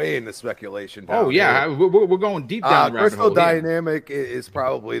going way into speculation. Oh yeah, we're going deep down. Crystal Dynamic is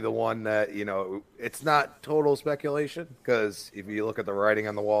probably the one that it's not total speculation, because if you look at the writing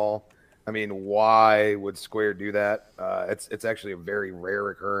on the wall, I mean, why would Square do that? It's actually a very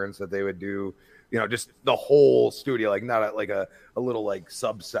rare occurrence that they would do. Just the whole studio, like not a little like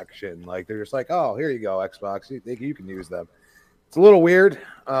subsection. Like they're just like, oh, here you go, Xbox, you can use them. It's a little weird.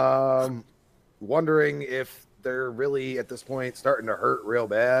 Wondering if they're really at this point starting to hurt real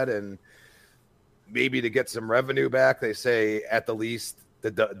bad, and maybe to get some revenue back, they say at the least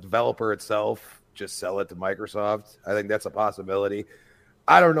the developer itself just sell it to Microsoft. I think that's a possibility.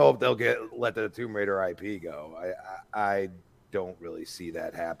 I don't know if they'll let the Tomb Raider IP go. I don't really see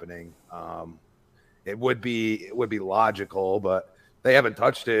that happening. It would be logical, but they haven't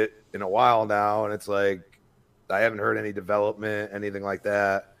touched it in a while now, and it's like I haven't heard any development, anything like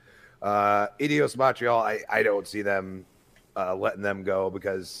that. Eidos Montreal, I don't see them letting them go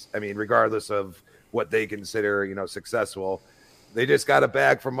because, I mean, regardless of what they consider, successful, they just got a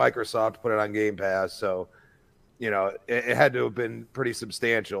bag from Microsoft to put it on Game Pass. So, it had to have been pretty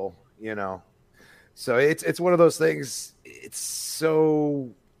substantial, So it's one of those things. It's so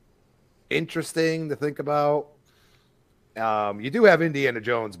interesting to think about. You do have Indiana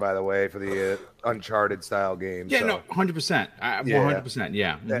Jones, by the way, for the Uncharted style game. Yeah, so. no, 100%. 100%.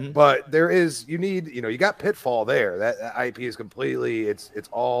 Yeah. Mm-hmm. But there is, you got Pitfall there. That IP is completely, it's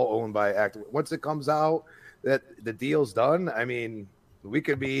all owned by Activision. Once it comes out, that the deal's done. I mean, we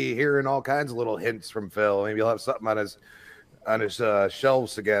could be hearing all kinds of little hints from Phil. Maybe he'll have something on his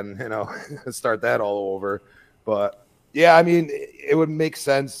shelves again, start that all over. But yeah, I mean, it would make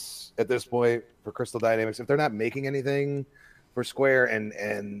sense at this point for Crystal Dynamics if they're not making anything for Square.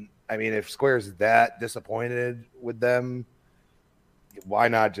 And I mean, if Square's that disappointed with them, why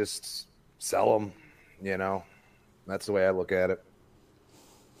not just sell them? That's the way I look at it.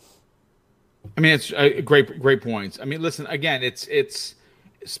 I mean, it's great points. I mean, listen, again, it's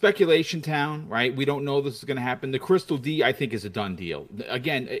speculation town, right? We don't know this is going to happen. The Crystal D, I think, is a done deal.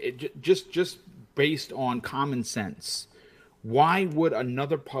 Again, just based on common sense. Why would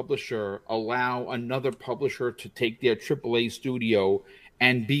another publisher allow another publisher to take their AAA studio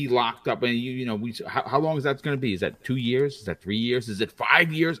and be locked up? And how long is that going to be? Is that 2 years? Is that 3 years? Is it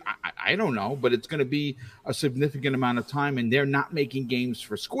 5 years? I don't know, but it's going to be a significant amount of time. And they're not making games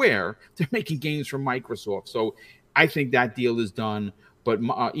for Square; they're making games for Microsoft. So I think that deal is done. But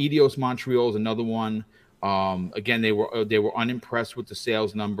Eidos Montreal is another one. Again, they were unimpressed with the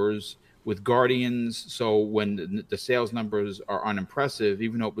sales numbers with Guardians. So when the sales numbers are unimpressive,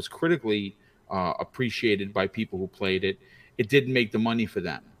 even though it was critically appreciated by people who played it, it didn't make the money for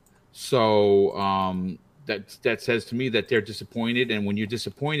them. So that says to me that they're disappointed. And when you're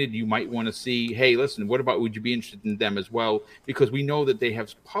disappointed, you might want to see, hey, listen, would you be interested in them as well? Because we know that they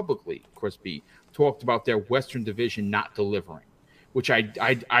have publicly, Crispy, talked about their Western division not delivering, which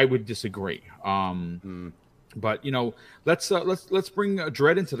I would disagree. But let's bring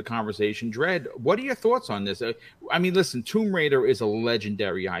Dread into the conversation. Dread, what are your thoughts on this? I mean, listen, Tomb Raider is a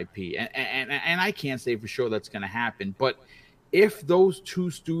legendary IP, and I can't say for sure that's going to happen. But if those two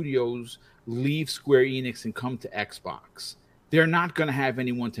studios leave Square Enix and come to Xbox, they're not going to have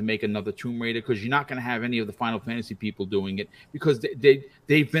anyone to make another Tomb Raider because you're not going to have any of the Final Fantasy people doing it because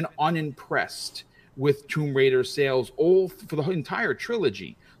they've been unimpressed with Tomb Raider sales all for the entire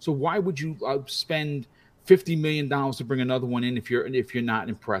trilogy. So why would you spend $50 million to bring another one in if you're not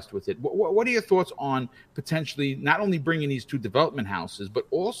impressed with it? What are your thoughts on potentially not only bringing these two development houses, but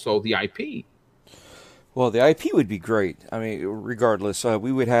also the IP? Well, the IP would be great. I mean, regardless,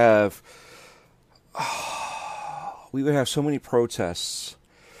 we would have so many protests,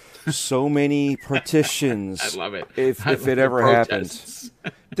 so many petitions. I love it. If it ever happened,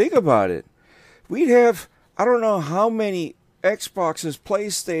 think about it. We'd have, I don't know how many Xboxes,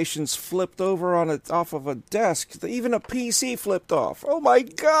 PlayStations flipped over off of a desk. Even a PC flipped off. Oh my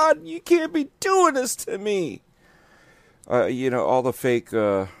God, you can't be doing this to me. All the fake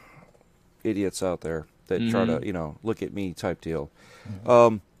idiots out there that try to, look at me type deal.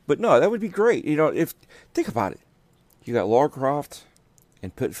 But no, that would be great. Think about it. You got Lara Croft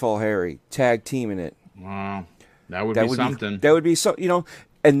and Pitfall Harry tag teaming it. Wow. That would be something. That would be so,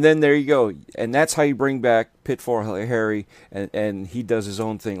 and then there you go. And that's how you bring back Pitfall Harry, and he does his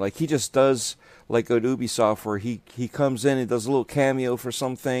own thing. Like, he just does, like at Ubisoft, where he comes in and does a little cameo for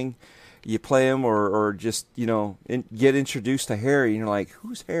something. You play him or just, get introduced to Harry, and you're like,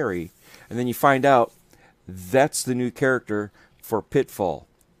 who's Harry? And then you find out that's the new character for Pitfall.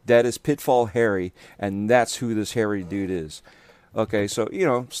 That is Pitfall Harry, and that's who this Harry dude is. Okay, so,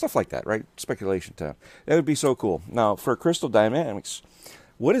 stuff like that, right? Speculation time. That would be so cool. Now, for Crystal Dynamics,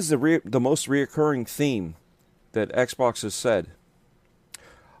 what is the most reoccurring theme that Xbox has said?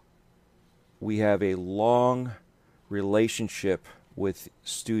 We have a long relationship with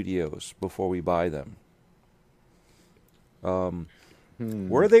studios before we buy them.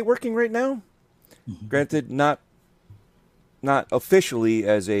 Where are they working right now? Granted, not officially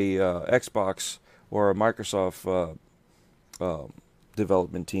as a Xbox or a Microsoft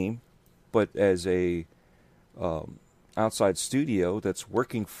development team, but as a outside studio that's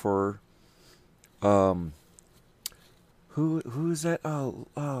working for who is that?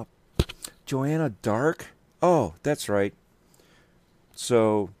 Joanna Dark. Oh, that's right.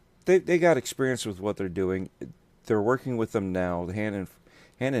 So they got experience with what they're doing. They're working with them now, hand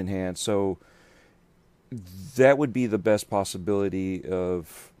in hand. So that would be the best possibility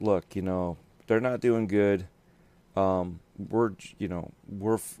of, look, they're not doing good. We're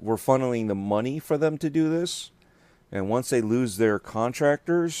funneling the money for them to do this. And once they lose their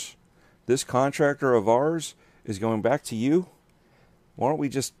contractors, this contractor of ours is going back to you. Why don't we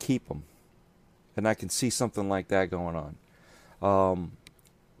just keep them? And I can see something like that going on.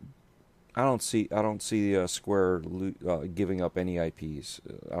 I don't see Square giving up any IPs.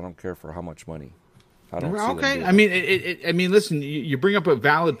 I don't care for how much money. I don't. Okay, I mean, listen, you bring up a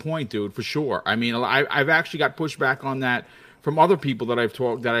valid point, dude, for sure. I mean, I've actually got pushback on that from other people that I've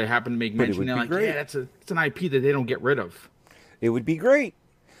talked that I happen to make mention. They're like, yeah, it's an IP that they don't get rid of. It would be great,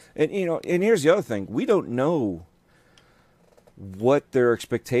 and and here's the other thing: we don't know what their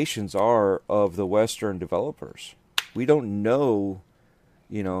expectations are of the Western developers. We don't know,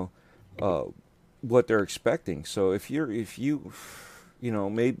 what they're expecting. So if you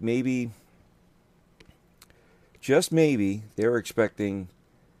maybe just maybe they're expecting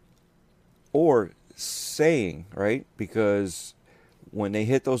or saying, right? Because when they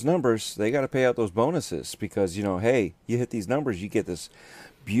hit those numbers, they got to pay out those bonuses because, hey, you hit these numbers, you get this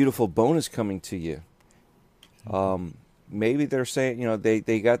beautiful bonus coming to you. Maybe they're saying,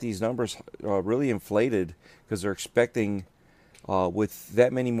 they got these numbers really inflated because they're expecting with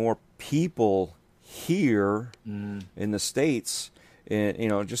that many more people here in the States.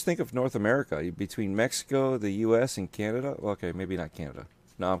 And, just think of North America, between Mexico, the U.S., and Canada. Okay, maybe not Canada.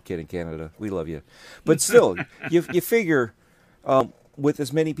 No, I'm kidding, Canada. We love you. But still, you figure with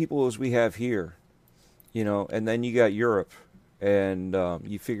as many people as we have here, and then you got Europe, and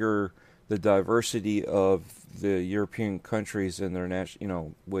you figure the diversity of the European countries and their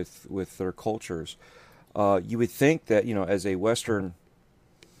with their cultures. You would think that, as a Western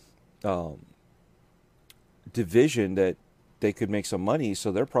division that they could make some money,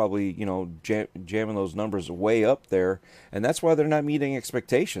 so they're probably, jamming those numbers way up there, and that's why they're not meeting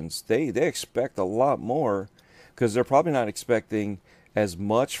expectations. They expect a lot more because they're probably not expecting as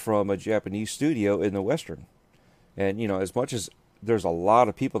much from a Japanese studio in the Western. And, as much as there's a lot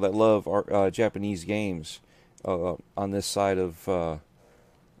of people that love our Japanese games on this side of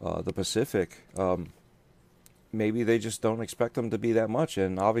the Pacific, maybe they just don't expect them to be that much.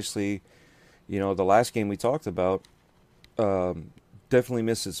 And obviously, the last game we talked about definitely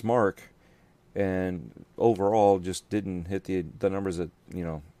missed its mark, and overall just didn't hit the numbers that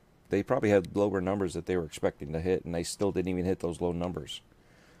they probably had lower numbers that they were expecting to hit, and they still didn't even hit those low numbers.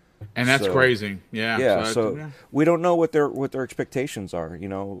 And that's crazy. Yeah. So we don't know what their expectations are.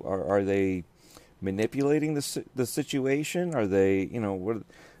 Are they manipulating the situation? Are they what?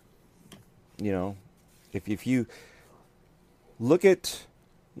 If you look at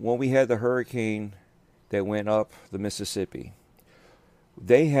when we had the hurricane that went up the Mississippi,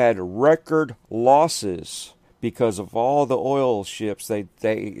 they had record losses because of all the oil ships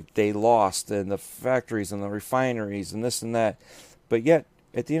they lost, and the factories and the refineries and this and that. But yet,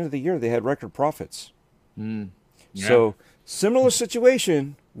 at the end of the year, they had record profits. Yeah. So, similar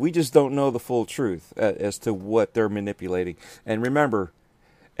situation, we just don't know the full truth as to what they're manipulating. And remember,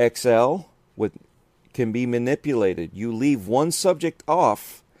 Excel can be manipulated. You leave one subject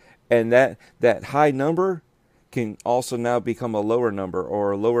off, and that high number can also now become a lower number,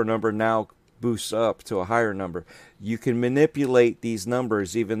 or a lower number now boosts up to a higher number. You can manipulate these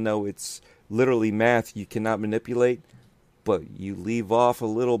numbers, even though it's literally math you cannot manipulate, but you leave off a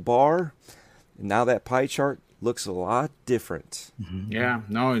little bar, and now that pie chart looks a lot different. Yeah,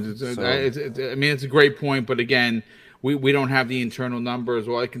 no, it's a great point, but again, we don't have the internal numbers.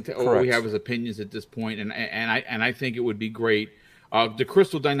 All we have is opinions at this point, and I think it would be great. The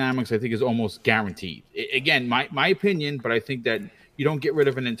Crystal Dynamics, I think, is almost guaranteed. Again, my opinion, but I think that you don't get rid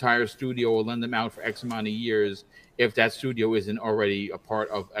of an entire studio or lend them out for X amount of years if that studio isn't already a part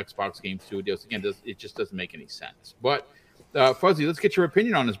of Xbox Game Studios. Again, it just doesn't make any sense. But Fuzzy, let's get your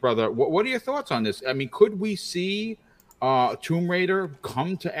opinion on this, brother. What are your thoughts on this? I mean, could we see Tomb Raider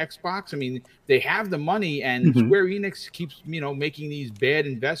come to Xbox? I mean, they have the money, and Square Enix keeps making these bad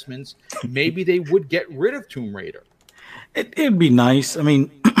investments. Maybe they would get rid of Tomb Raider. It'd be nice. I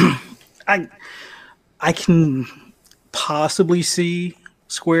mean, I can possibly see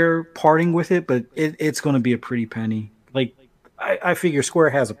Square parting with it, but it's going to be a pretty penny. Like, I figure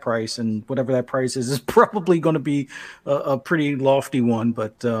Square has a price, and whatever that price is probably going to be a pretty lofty one.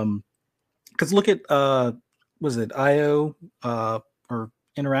 But because look at was it IO or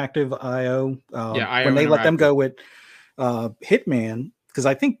Interactive IO? IO when they let them Interactive. go with Hitman, because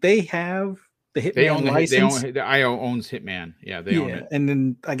I think they have the Hitman license. IO owns Hitman. Yeah, they own it. And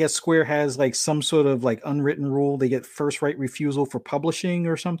then I guess Square has like some sort of like unwritten rule. They get first right refusal for publishing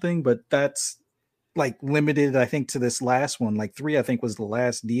or something, but that's like limited, I think, to this last one. Like 3, I think, was the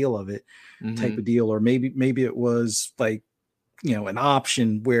last deal of it, type of deal, or maybe it was like, you know, an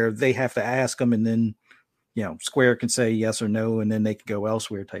option where they have to ask them, and then, you know, Square can say yes or no, and then they could go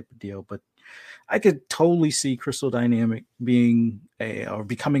elsewhere, type of deal. But I could totally see Crystal Dynamic being or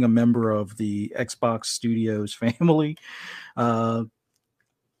becoming a member of the Xbox Studios family. Eidos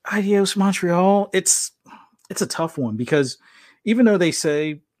Montreal, it's a tough one, because even though they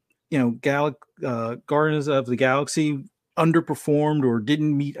say, you know, Guardians of the Galaxy underperformed or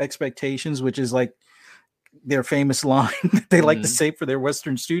didn't meet expectations, which is like their famous line that they like to say for their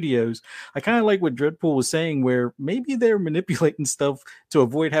Western studios. I kind of like what Dreadpool was saying, where maybe they're manipulating stuff to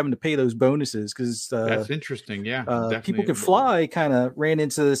avoid having to pay those bonuses. Because that's interesting. Yeah, People Can Fly kind of ran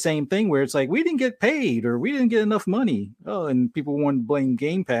into the same thing, where it's like, we didn't get paid, or we didn't get enough money. Oh, and people wanted to blame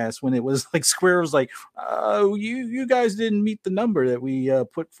Game Pass, when it was like Square was like, oh, you guys didn't meet the number that we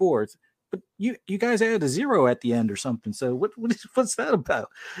put forth. But you guys added a 0 at the end or something. So what's that about?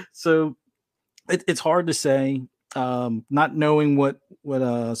 So it's hard to say, not knowing what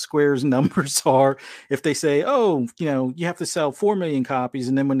Square's numbers are. If they say, oh, you know, you have to sell 4 million copies,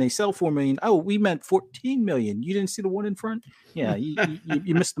 and then when they sell 4 million, oh, we meant 14 million. You didn't see the one in front? Yeah,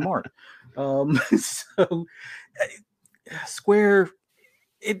 you missed the mark. So Square,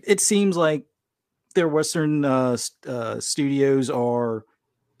 it seems like their Western studios are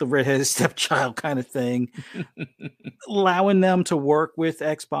the redheaded stepchild kind of thing. Allowing them to work with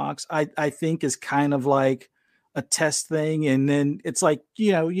Xbox, I think, is kind of like a test thing. And then it's like,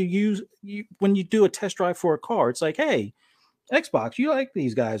 you know, when you do a test drive for a car, it's like, hey, Xbox, you like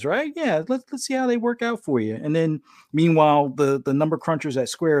these guys, right? Yeah, let's see how they work out for you. And then meanwhile, the number crunchers at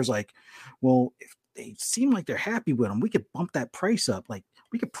Square is like, well, if they seem like they're happy with them, we could bump that price up. Like,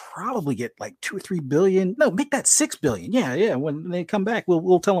 we could probably get like 2 or 3 billion. No, make that 6 billion. Yeah. When they come back,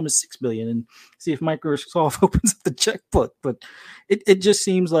 we'll tell them it's 6 billion and see if Microsoft opens up the checkbook. But it just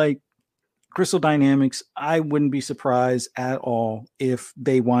seems like Crystal Dynamics, I wouldn't be surprised at all if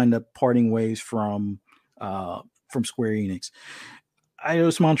they wind up parting ways from Square Enix.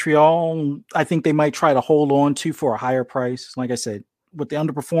 Eidos Montreal, I think they might try to hold on to for a higher price. Like I said, with the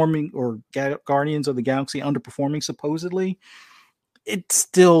underperforming, or Guardians of the Galaxy underperforming supposedly, it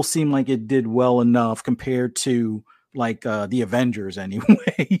still seemed like it did well enough compared to like the Avengers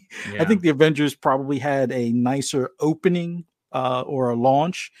anyway. Yeah. I think the Avengers probably had a nicer opening or a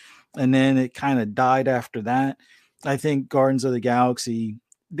launch, and then it kind of died after that. I think Guardians of the Galaxy,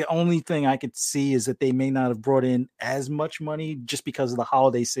 the only thing I could see is that they may not have brought in as much money just because of the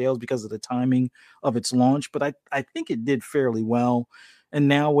holiday sales, because of the timing of its launch. But I think it did fairly well. And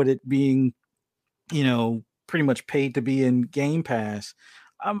now with it being, you know, pretty much paid to be in Game Pass,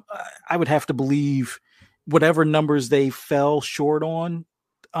 I would have to believe whatever numbers they fell short on,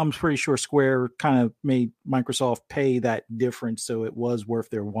 I'm pretty sure Square kind of made Microsoft pay that difference, so it was worth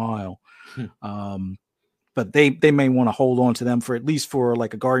their while. But they may want to hold on to them for at least for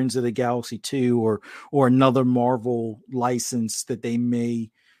like a Guardians of the Galaxy 2 or another Marvel license that they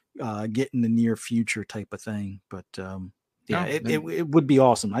may get in the near future, type of thing. But it would be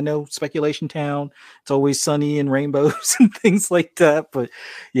awesome. I know Speculation Town, it's always sunny and rainbows and things like that. But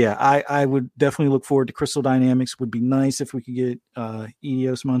yeah, I would definitely look forward to Crystal Dynamics. Would be nice if we could get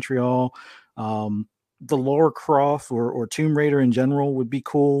Eidos Montreal. The Lara Croft or Tomb Raider in general would be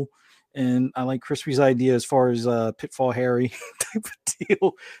cool. And I like Crispy's idea as far as Pitfall Harry type of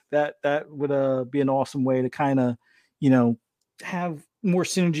deal. That would be an awesome way to kind of, have more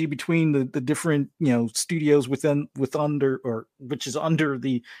synergy between the different, studios which is under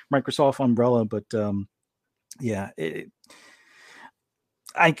the Microsoft umbrella. But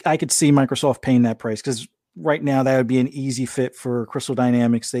I could see Microsoft paying that price, because right now that would be an easy fit for Crystal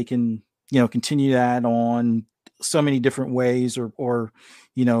Dynamics. They can, continue to add on so many different ways, or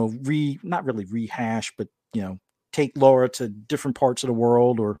not really rehash, but take Laura to different parts of the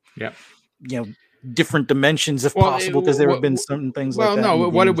world, or different dimensions if possible, because there have been certain things like that. Well, no,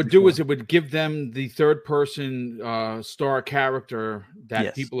 what it would do is it would give them the third person star character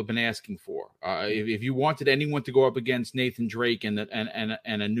that people have been asking for. If you wanted anyone to go up against Nathan Drake and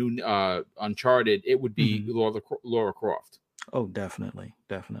a new Uncharted, it would be Lara Croft. Oh, definitely.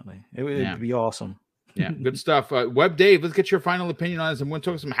 It would be awesome. Yeah, good stuff. Web Dave, let's get your final opinion on this. I'm going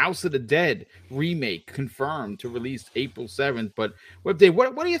to talk some House of the Dead remake confirmed to release April 7th. But Web Dave,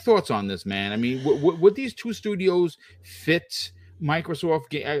 what are your thoughts on this, man? I mean, would these two studios fit Microsoft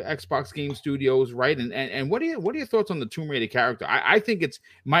Xbox Game Studios, right? And what are your thoughts on the Tomb Raider character? I think it's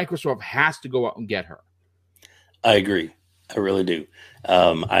Microsoft has to go out and get her. I agree. I really do.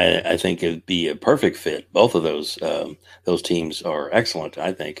 I think it'd be a perfect fit. Both of those teams are excellent.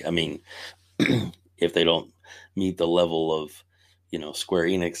 I think. I mean, if they don't meet the level of, Square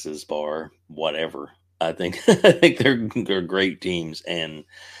Enix's bar, whatever, I think I think they're great teams, and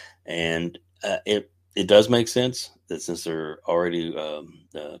it does make sense that since they're already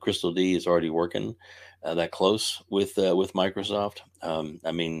Crystal D is already working that close with Microsoft.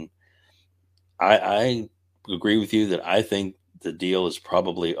 I mean, I agree with you that I think the deal is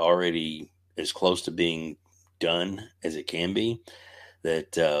probably already as close to being done as it can be.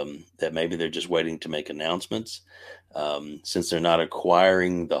 That maybe they're just waiting to make announcements. Since they're not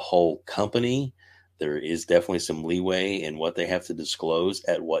acquiring the whole company, there is definitely some leeway in what they have to disclose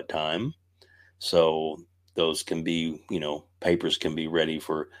at what time. So those can be, papers can be ready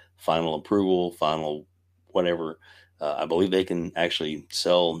for final approval, final whatever. I believe they can actually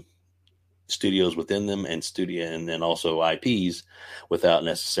sell studios within them and then also IPs without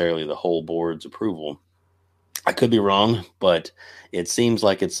necessarily the whole board's approval. I could be wrong, but it seems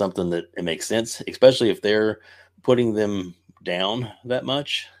like it's something that it makes sense, especially if they're putting them down that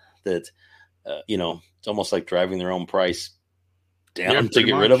much that, it's almost like driving their own price down to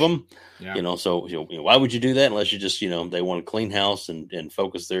get rid of them. Yeah. So why would you do that unless you just, they want to clean house and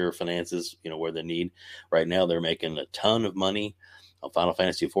focus their finances, where they need. Right now, they're making a ton of money on Final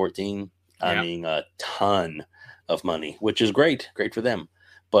Fantasy 14. I mean, a ton of money, which is great for them.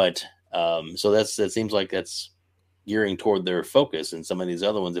 But so that seems like that's gearing toward their focus. And some of these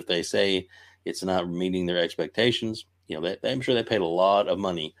other ones, if they say it's not meeting their expectations, I'm sure they paid a lot of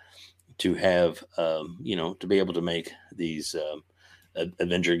money to have, to be able to make these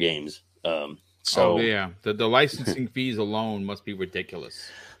Avenger games. The licensing fees alone must be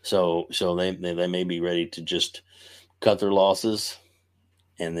ridiculous. So they may be ready to just cut their losses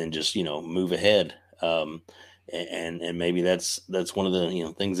and then just move ahead. And maybe that's one of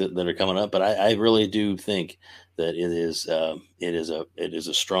the things that are coming up. But I really do think that it is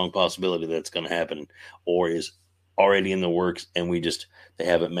a strong possibility that's going to happen, or is already in the works, and they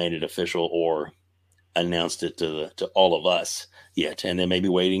haven't made it official or announced it to all of us yet. And they may be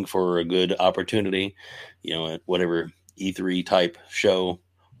waiting for a good opportunity, at whatever E3 type show,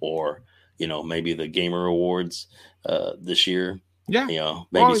 or maybe the Gamer Awards this year. Yeah,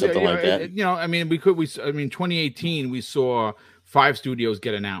 maybe something like that. 2018 we saw 5 studios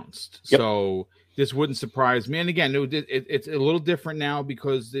get announced. Yep. So this wouldn't surprise me. And again, it's a little different now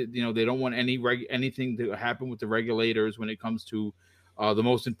because they don't want anything to happen with the regulators when it comes to the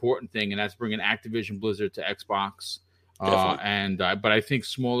most important thing, and that's bringing Activision Blizzard to Xbox. But I think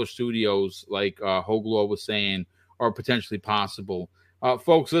smaller studios, like Hoglaw was saying, are potentially possible.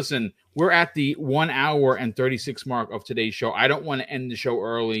 Folks, listen, we're at the 1 hour and 36 mark of today's show. I don't want to end the show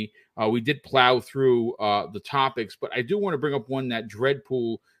early. We did plow through the topics, but I do want to bring up one that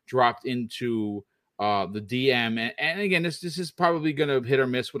Dreadpool dropped into the DM. And again, this is probably going to hit or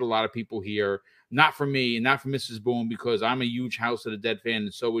miss with a lot of people here. Not for me, not for Mrs. Boom, because I'm a huge House of the Dead fan,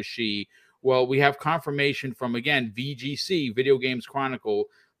 and so is she. Well, we have confirmation from, again, VGC, Video Games Chronicle.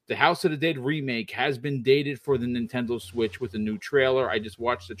 The House of the Dead remake has been dated for the Nintendo Switch with a new trailer. I just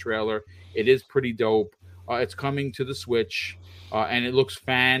watched the trailer. It is pretty dope. It's coming to the Switch, and it looks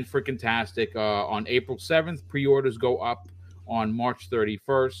fan-freaking-tastic. On April 7th, pre-orders go up on March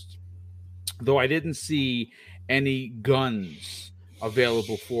 31st. Though I didn't see any guns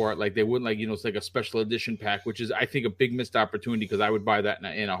available for it. Like they wouldn't, it's like a special edition pack, which is, I think, a big missed opportunity, because I would buy that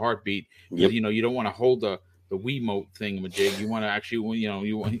in a heartbeat. Yep. You don't want to hold the Wiimote thingamajig. You want to actually,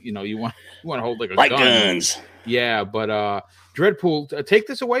 you want to hold like a gun. Guns. Yeah, but Dreadpool, take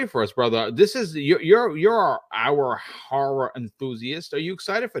this away for us, brother. This is you're our horror enthusiast. Are you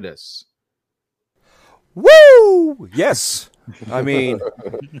excited for this? Woo! Yes. I mean,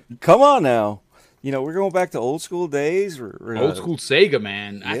 come on now. We're going back to old school days. Old school Sega,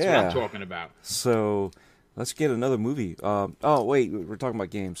 man. That's what I'm talking about. So let's get another movie. Wait, we're talking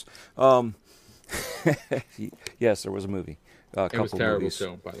about games. Yes, there was a movie. It was terrible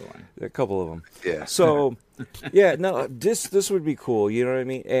too, by the way. A couple of them. Yeah. So, this would be cool. You know what I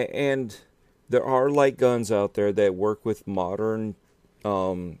mean? And there are light guns out there that work with modern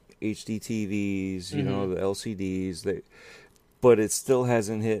HD TVs. You know, the LCDs. But it still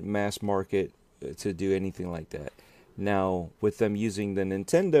hasn't hit mass market to do anything like that. Now, with them using the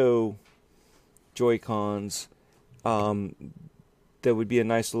Nintendo Joy-Cons, that would be a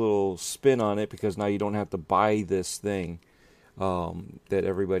nice little spin on it, because now you don't have to buy this thing that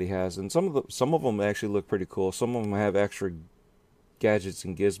everybody has. And some of them actually look pretty cool. Some of them have extra gadgets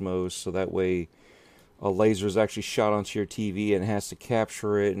and gizmos, so that way a laser is actually shot onto your TV and has to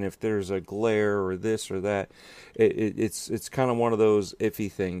capture it, and if there's a glare or this or that, it's kind of one of those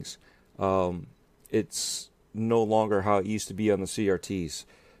iffy things. It's no longer how it used to be on the CRTs.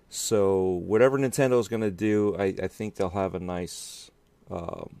 So whatever Nintendo's going to do, I think they'll have a nice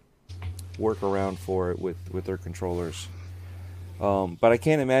workaround for it with their controllers. But I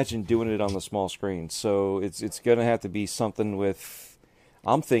can't imagine doing it on the small screen. So it's going to have to be something with,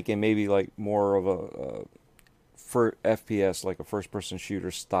 I'm thinking maybe like more of a for FPS, like a first-person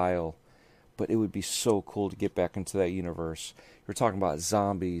shooter style. But it would be so cool to get back into that universe. You're talking about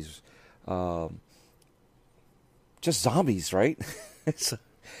zombies, just zombies, right? It's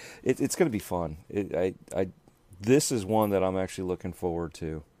going to be fun. This is one that I'm actually looking forward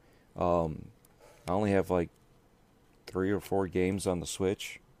to. I only have like 3 or 4 games on the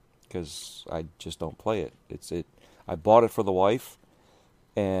Switch because I just don't play it. I bought it for the wife,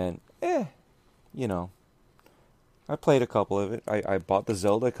 and you know, I played a couple of it. I bought the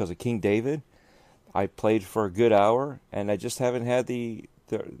Zelda because of King David. I played for a good hour, and I just haven't had the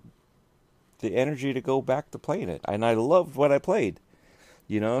energy to go back to playing it. And I loved what I played,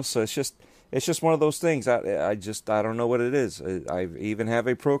 you know. So it's just one of those things. I don't know what it is. I even have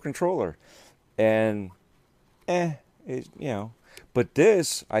a Pro controller, and you know. But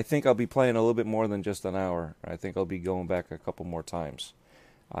this, I think I'll be playing a little bit more than just an hour. I think I'll be going back a couple more times.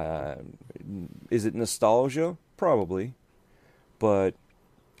 Is it nostalgia? Probably, but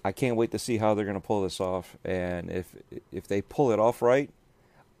I can't wait to see how they're going to pull this off. And if they pull it off right,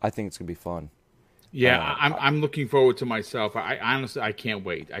 I think it's going to be fun. Yeah, I'm looking forward to myself. I honestly, I can't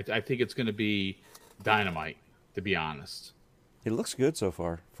wait. I think it's going to be dynamite, to be honest. It looks good so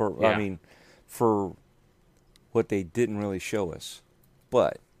far. Yeah. I mean, for what they didn't really show us,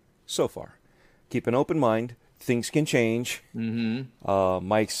 but so far, keep an open mind. Things can change. Mm-hmm.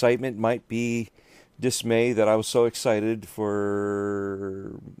 My excitement might be dismay that I was so excited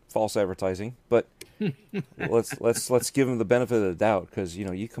for false advertising, but let's give them the benefit of the doubt, because you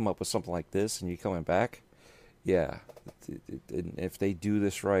know, you come up with something like this and you coming back, yeah. If they do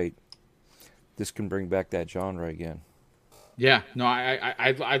this right, this can bring back that genre again. Yeah, no,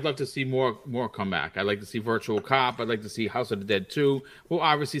 I'd love to see more come back. I'd like to see Virtual Cop. I'd like to see House of the Dead 2. We'll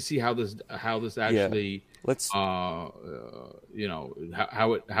obviously see how this actually. Yeah. Let's you know,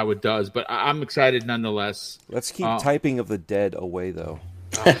 how it does, but I'm excited nonetheless. Let's keep Typing of the Dead away, though.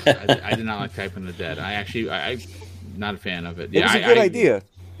 I did not like Typing of the Dead. I'm not a fan of it. It was a good idea. It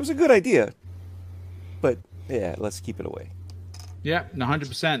was a good idea, but yeah, let's keep it away. Yeah,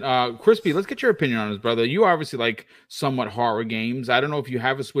 100%. Crispy, let's get your opinion on this, brother. You obviously like somewhat horror games. I don't know if you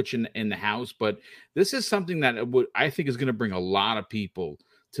have a Switch in the house, but this is something that I think is going to bring a lot of people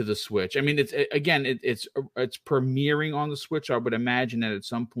to the Switch. I mean, it's premiering on the Switch. I would imagine that at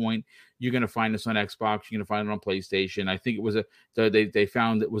some point you're going to find this on Xbox. You're going to find it on PlayStation. I think it was they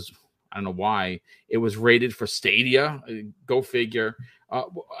found it was, I don't know why, it was rated for Stadia. Go figure. I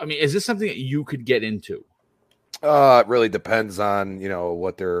mean, is this something that you could get into? It really depends on, you know,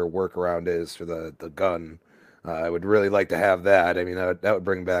 what their workaround is for the gun. I would really like to have that. I mean, that would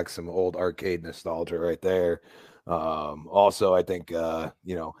bring back some old arcade nostalgia right there. Also, I think,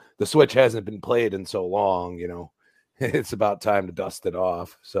 you know, the Switch hasn't been played in so long, you know, it's about time to dust it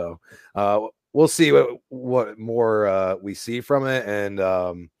off. So we'll see what more we see from it. And,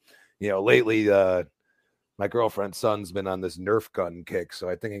 you know, lately, my girlfriend's son's been on this Nerf gun kick, so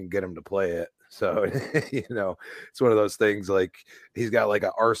I think I can get him to play it. So, you know, it's one of those things, like he's got like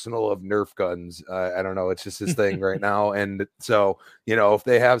an arsenal of Nerf guns. I don't know. It's just his thing right now. And so, you know, if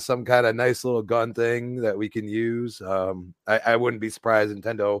they have some kind of nice little gun thing that we can use, I wouldn't be surprised.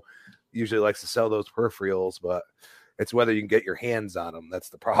 Nintendo usually likes to sell those peripherals, but it's whether you can get your hands on them. That's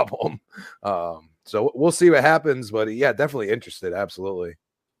the problem. So we'll see what happens, but yeah, definitely interested. Absolutely.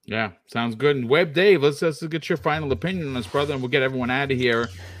 Yeah, sounds good. And Web Dave, let's get your final opinion on this, brother, and we'll get everyone out of here.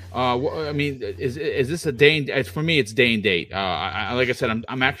 I mean, is this a day and for me? It's day and date. Like I said,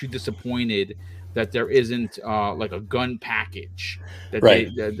 I'm actually disappointed that there isn't like a gun package that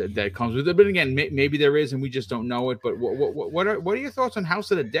that comes with it. But again, maybe there is, and we just don't know it. But what are your thoughts on House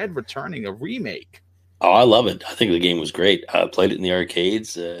of the Dead returning, a remake? Oh, I love it. I think the game was great. I played it in the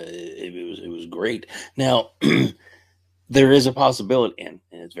arcades. It was great. Now, there is a possibility, and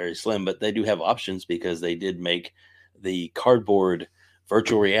it's very slim, but they do have options, because they did make the cardboard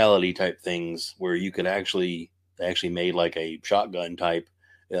virtual reality type things where you could actually made like a shotgun type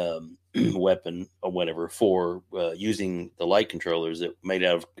weapon or whatever for using the light controllers that made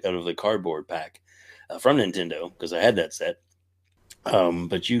out of the cardboard pack from Nintendo, because I had that set.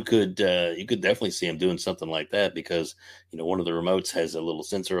 But you could definitely see them doing something like that because one of the remotes has a little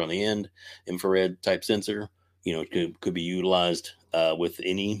sensor on the end, infrared type sensor. It could be utilized with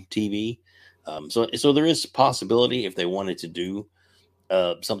any TV. So there is possibility if they wanted to do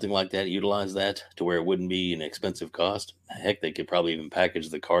something like that, utilize that to where it wouldn't be an expensive cost. Heck, they could probably even package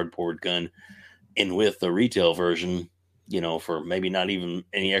the cardboard gun in with the retail version, for maybe not even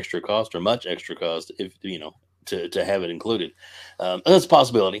any extra cost or much extra cost if to have it included. That's a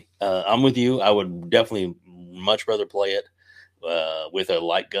possibility. I'm with you. I would definitely much rather play it with a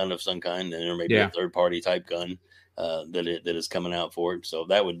light gun of some kind, and there may be a third party type gun that is coming out for it. So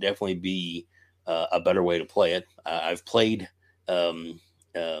that would definitely be a better way to play it. I've played.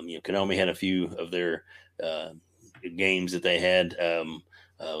 Konami had a few of their games that they had.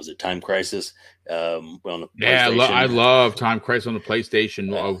 Was it Time Crisis? On the PlayStation? I love Time Crisis on the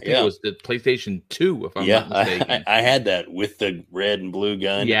PlayStation. I think it was the PlayStation 2, if I'm not mistaken. I had that with the red and blue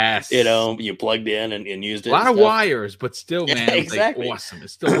gun. Yes. You plugged in and used it. A lot of wires, but still, man, exactly. Awesome.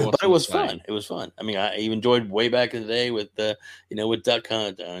 It's still awesome. But it was fun. It was fun. I mean, I even enjoyed way back in the day with with Duck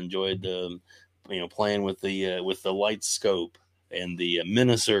Hunt. I enjoyed playing with the light scope and the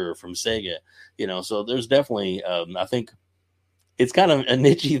Miniser from Sega. So there's definitely I think it's kind of a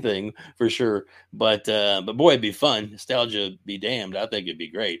niche-y thing for sure, but boy, it'd be fun. Nostalgia be damned. I think it'd be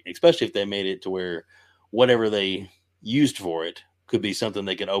great, especially if they made it to where whatever they used for it could be something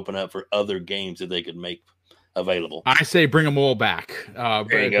they could open up for other games that they could make available. I say bring them all back.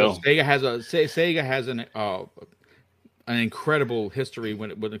 There you go. Sega has an incredible history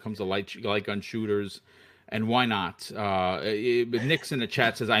when it comes to light gun shooters. And why not? Nick's in the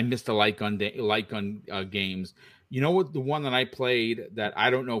chat says I missed the light gun games. You know what? The one that I played that I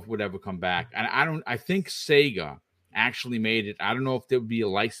don't know if would ever come back, and I think Sega actually made it. I don't know if there would be a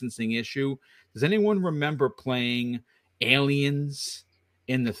licensing issue. Does anyone remember playing Aliens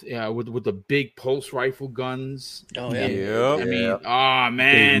in the with the big pulse rifle guns? Oh yeah, I mean, oh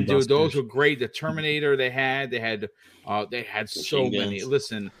man, dude, those were great. The Terminator they had so many.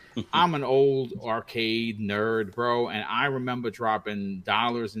 Listen, I'm an old arcade nerd, bro, and I remember dropping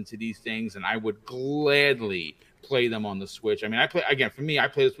dollars into these things, and I would gladly play them on the Switch. I mean, I play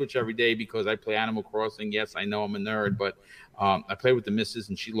the Switch every day because I play Animal Crossing. Yes, I know I'm a nerd, but I play with the missus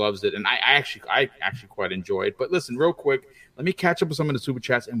and she loves it, and I actually quite enjoy it. But listen, real quick, let me catch up with some of the super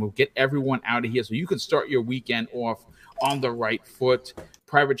chats, and we'll get everyone out of here so you can start your weekend off on the right foot.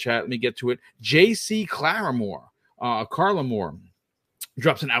 Private chat, let me get to it. JC Carla Moore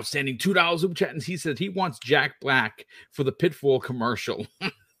drops an outstanding $2 super chat, and he says he wants Jack Black for the Pitfall commercial.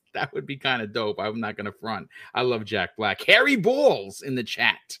 That would be kind of dope. I'm not going to front. I love Jack Black. Harry Balls in the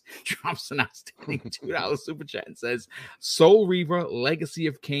chat drops an outstanding $2 super chat and says, Soul Reaver, Legacy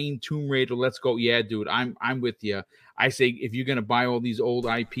of Kain, Tomb Raider, let's go. Yeah, dude, I'm with you. I say if you're going to buy all these old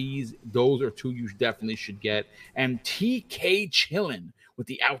IPs, those are two you definitely should get. And TK Chillin with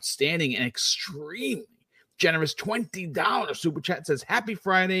the outstanding and extremely generous $20 super chat says, happy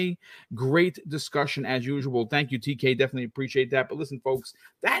Friday. Great discussion as usual. Thank you, TK. Definitely appreciate that. But listen, folks,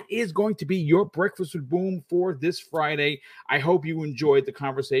 that is going to be your Breakfast with Boom for this Friday. I hope you enjoyed the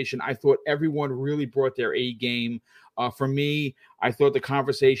conversation. I thought everyone really brought their A game. For me, I thought the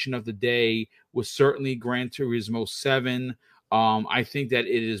conversation of the day was certainly Gran Turismo 7. I think that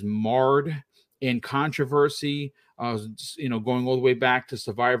it is marred in controversy. Going all the way back to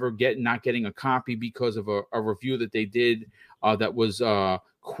Survivor, not getting a copy because of a review that they did that was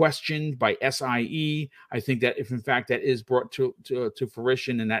questioned by SIE. I think that if in fact that is brought to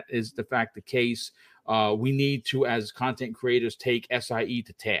fruition, and that is the case, we need to, as content creators, take SIE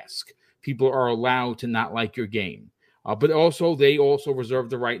to task. People are allowed to not like your game, but also they also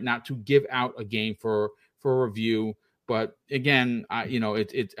reserve the right not to give out a game for review. But again, I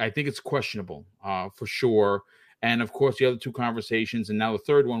think it's questionable for sure. And of course, the other two conversations, and now the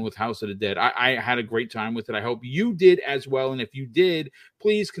third one with House of the Dead. I had a great time with it. I hope you did as well. And if you did,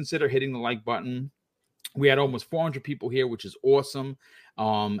 please consider hitting the like button. We had almost 400 people here, which is awesome.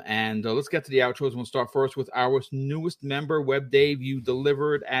 And let's get to the outros. We'll start first with our newest member, Web Dave. You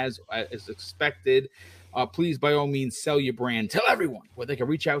delivered as expected. Please, by all means, sell your brand. Tell everyone where they can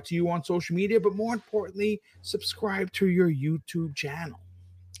reach out to you on social media, but more importantly, subscribe to your YouTube channel.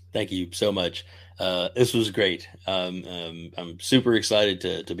 Thank you so much. This was great. I'm super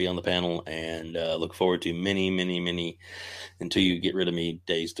excited to be on the panel, and look forward to many until you get rid of me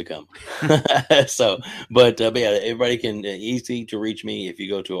days to come. But yeah, everybody can easy to reach me if you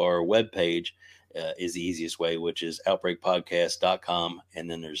go to our webpage. Is the easiest way, which is outbreakpodcast.com. And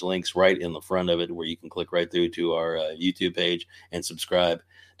then there's links right in the front of it where you can click right through to our YouTube page and subscribe.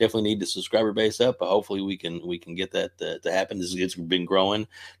 definitely need the subscriber base up, but hopefully we can get that to happen. It's been growing.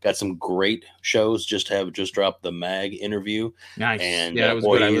 Got some great shows. Just dropped the Mag interview. Nice. And that was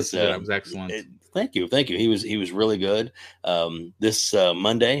good. I listened to that. It was excellent. Thank you. He was really good. This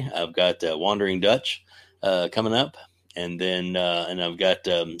Monday I've got Wandering Dutch coming up. And then, and I've got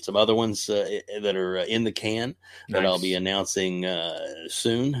some other ones that are in the can that I'll be announcing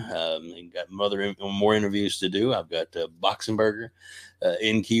soon. Got more interviews to do. I've got Boxenberger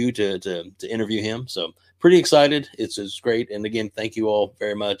in queue to interview him. So pretty excited. It's great. And again, thank you all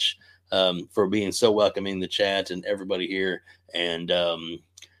very much for being so welcoming in the chat and everybody here. And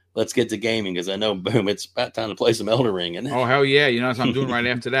let's get to gaming, because I know, boom, it's about time to play some Elden Ring. And oh, hell yeah. That's what I'm doing right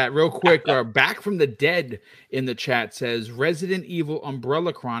after that. Real quick, Back from the Dead in the chat says Resident Evil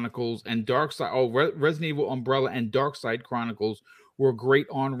Umbrella Chronicles and Darkside. Oh, Resident Evil Umbrella and Darkside Chronicles were great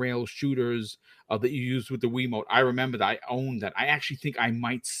on-rail shooters that you used with the Wiimote. I remember that. I owned that. I actually think I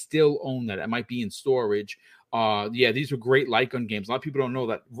might still own that. It might be in storage. These were great light gun games. A lot of people don't know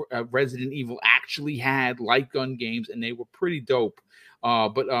that Resident Evil actually had light gun games, and they were pretty dope.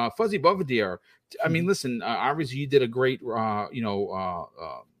 But Fuzzy Bovadier, I mean, listen, obviously you did a great, write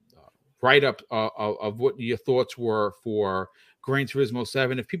up of what your thoughts were for Gran Turismo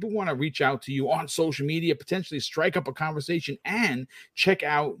 7. If people want to reach out to you on social media, potentially strike up a conversation and check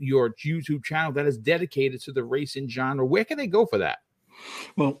out your YouTube channel that is dedicated to the racing genre, where can they go for that?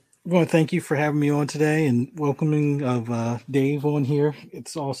 Well, I want to thank you for having me on today and welcoming of Dave on here.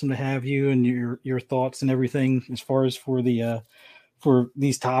 It's awesome to have you and your thoughts and everything as far as for the for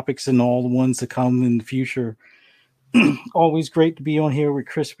these topics and all the ones to come in the future. Always great to be on here with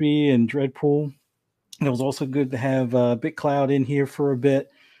Crispy and Dreadpool. It was also good to have BitCloud in here for a bit.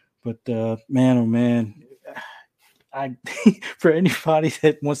 But man, oh man, I for anybody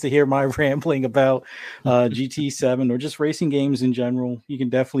that wants to hear my rambling about GT7 or just racing games in general, you can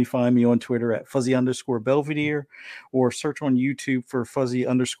definitely find me on Twitter at Fuzzy_Belvedere or search on YouTube for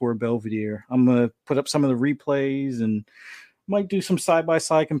Fuzzy_Belvedere. I'm going to put up some of the replays and might do some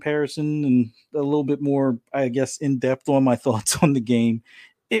side-by-side comparison and a little bit more, I guess, in-depth on my thoughts on the game.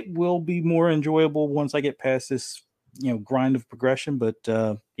 It will be more enjoyable once I get past this, grind of progression. But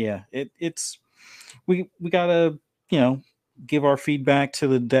it's we gotta, give our feedback to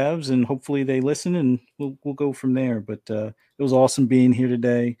the devs and hopefully they listen and we'll go from there. But it was awesome being here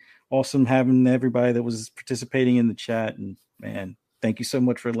today. Awesome having everybody that was participating in the chat. And man, thank you so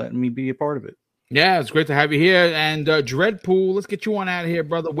much for letting me be a part of it. Yeah, it's great to have you here. And Dreadpool, let's get you on out of here,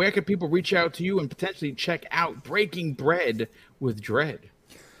 brother. Where can people reach out to you and potentially check out Breaking Bread with Dread?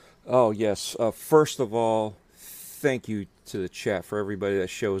 Oh, yes. First of all, thank you to the chat for everybody that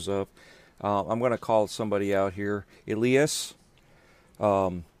shows up. I'm going to call somebody out here. Elias,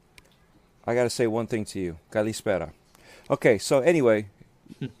 I got to say one thing to you. Kalispera. Okay, so anyway,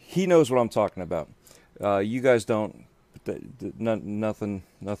 he knows what I'm talking about. You guys don't. Nothing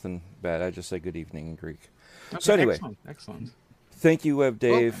bad. I just say good evening in Greek. Okay, so anyway, excellent. Thank you, Web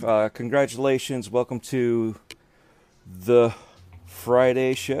Dave. Congratulations. Welcome to the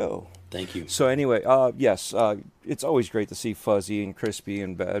Friday show. Thank you. So anyway, yes, it's always great to see Fuzzy and Crispy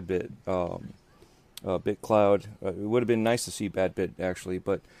and Bad Bit, BitCloud. It would have been nice to see Bad Bit actually,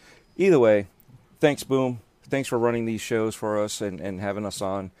 but either way, thanks, Boom. Thanks for running these shows for us and having us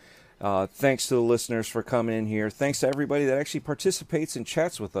on. Thanks to the listeners for coming in here. Thanks to everybody that actually participates and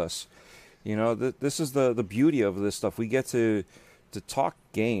chats with us. This is the beauty of this stuff. We get to talk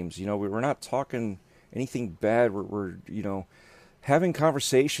games. We're not talking anything bad. We're having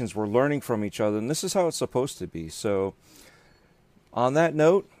conversations. We're learning from each other, and this is how it's supposed to be. So, on that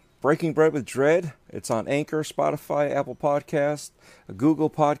note, Breaking Bread with Dread. It's on Anchor, Spotify, Apple Podcast,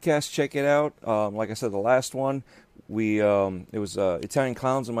 Google Podcast. Check it out. Like I said, the last one. It was Italian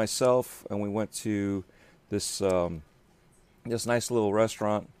Clowns and myself, and we went to this nice little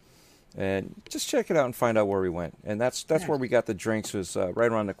restaurant, and just check it out and find out where we went. And that's where we got the drinks. It was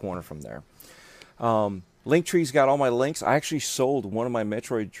right around the corner from there. Linktree's got all my links. I actually sold one of my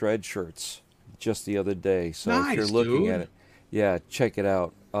Metroid Dread shirts just the other day, so nice, if you're looking at it, yeah, check it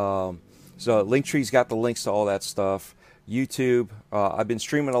out. So Linktree's got the links to all that stuff. YouTube. I've been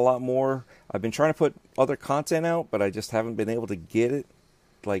streaming a lot more. I've been trying to put other content out, but I just haven't been able to get it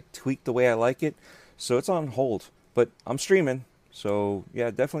tweaked the way I like it. So it's on hold, but I'm streaming. So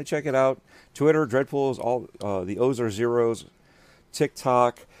yeah, definitely check it out. Twitter, Dreadpool is all the O's are zeros.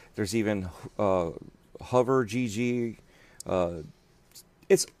 TikTok. There's even Hover GG. I'm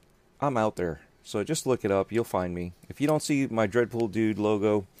out there. So just look it up. You'll find me. If you don't see my Dreadpool Dude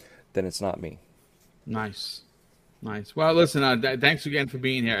logo, then it's not me. Nice. Well, listen, thanks again for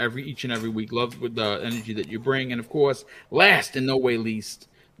being here each and every week. Love with the energy that you bring. And, of course, last and no way least,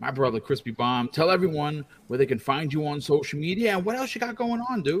 my brother Crispy Bomb. Tell everyone where they can find you on social media and what else you got going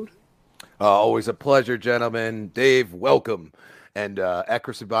on, dude. Always a pleasure, gentlemen. Dave, welcome. And at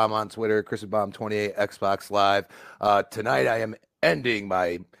Crispy Bomb on Twitter, Crispy Bomb 28, Xbox Live. Tonight I am ending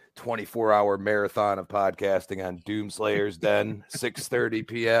my 24-hour marathon of podcasting on Doomslayer's Den, 6:30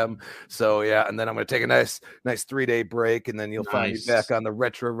 p.m. So yeah, and then I'm going to take a nice 3-day break, and then you'll find me back on the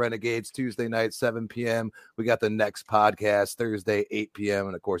Retro Renegades Tuesday night, 7 p.m. We got the next podcast Thursday, 8 p.m.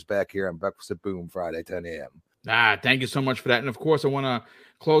 And of course, back here on Breakfast at Boom Friday, 10 a.m. Thank you so much for that. And of course, I want to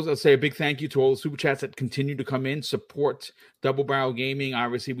close. I'll say a big thank you to all the super chats that continue to come in, support Double Barrel Gaming.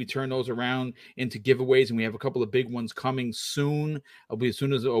 Obviously, we turn those around into giveaways, and we have a couple of big ones coming soon. As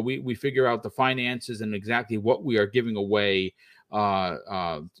soon as we figure out the finances and exactly what we are giving away,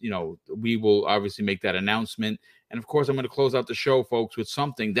 we will obviously make that announcement. And of course, I'm going to close out the show, folks, with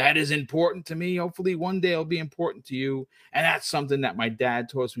something that is important to me. Hopefully one day it'll be important to you. And that's something that my dad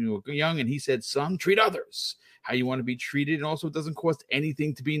taught us when we were young. And he said, son, treat others how you want to be treated. And also, it doesn't cost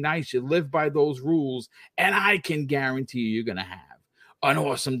anything to be nice. You live by those rules. And I can guarantee you're going to have an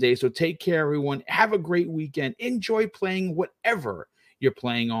awesome day. So take care, everyone. Have a great weekend. Enjoy playing whatever you're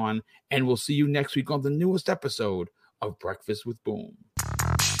playing on. And we'll see you next week on the newest episode of Breakfast with Boom.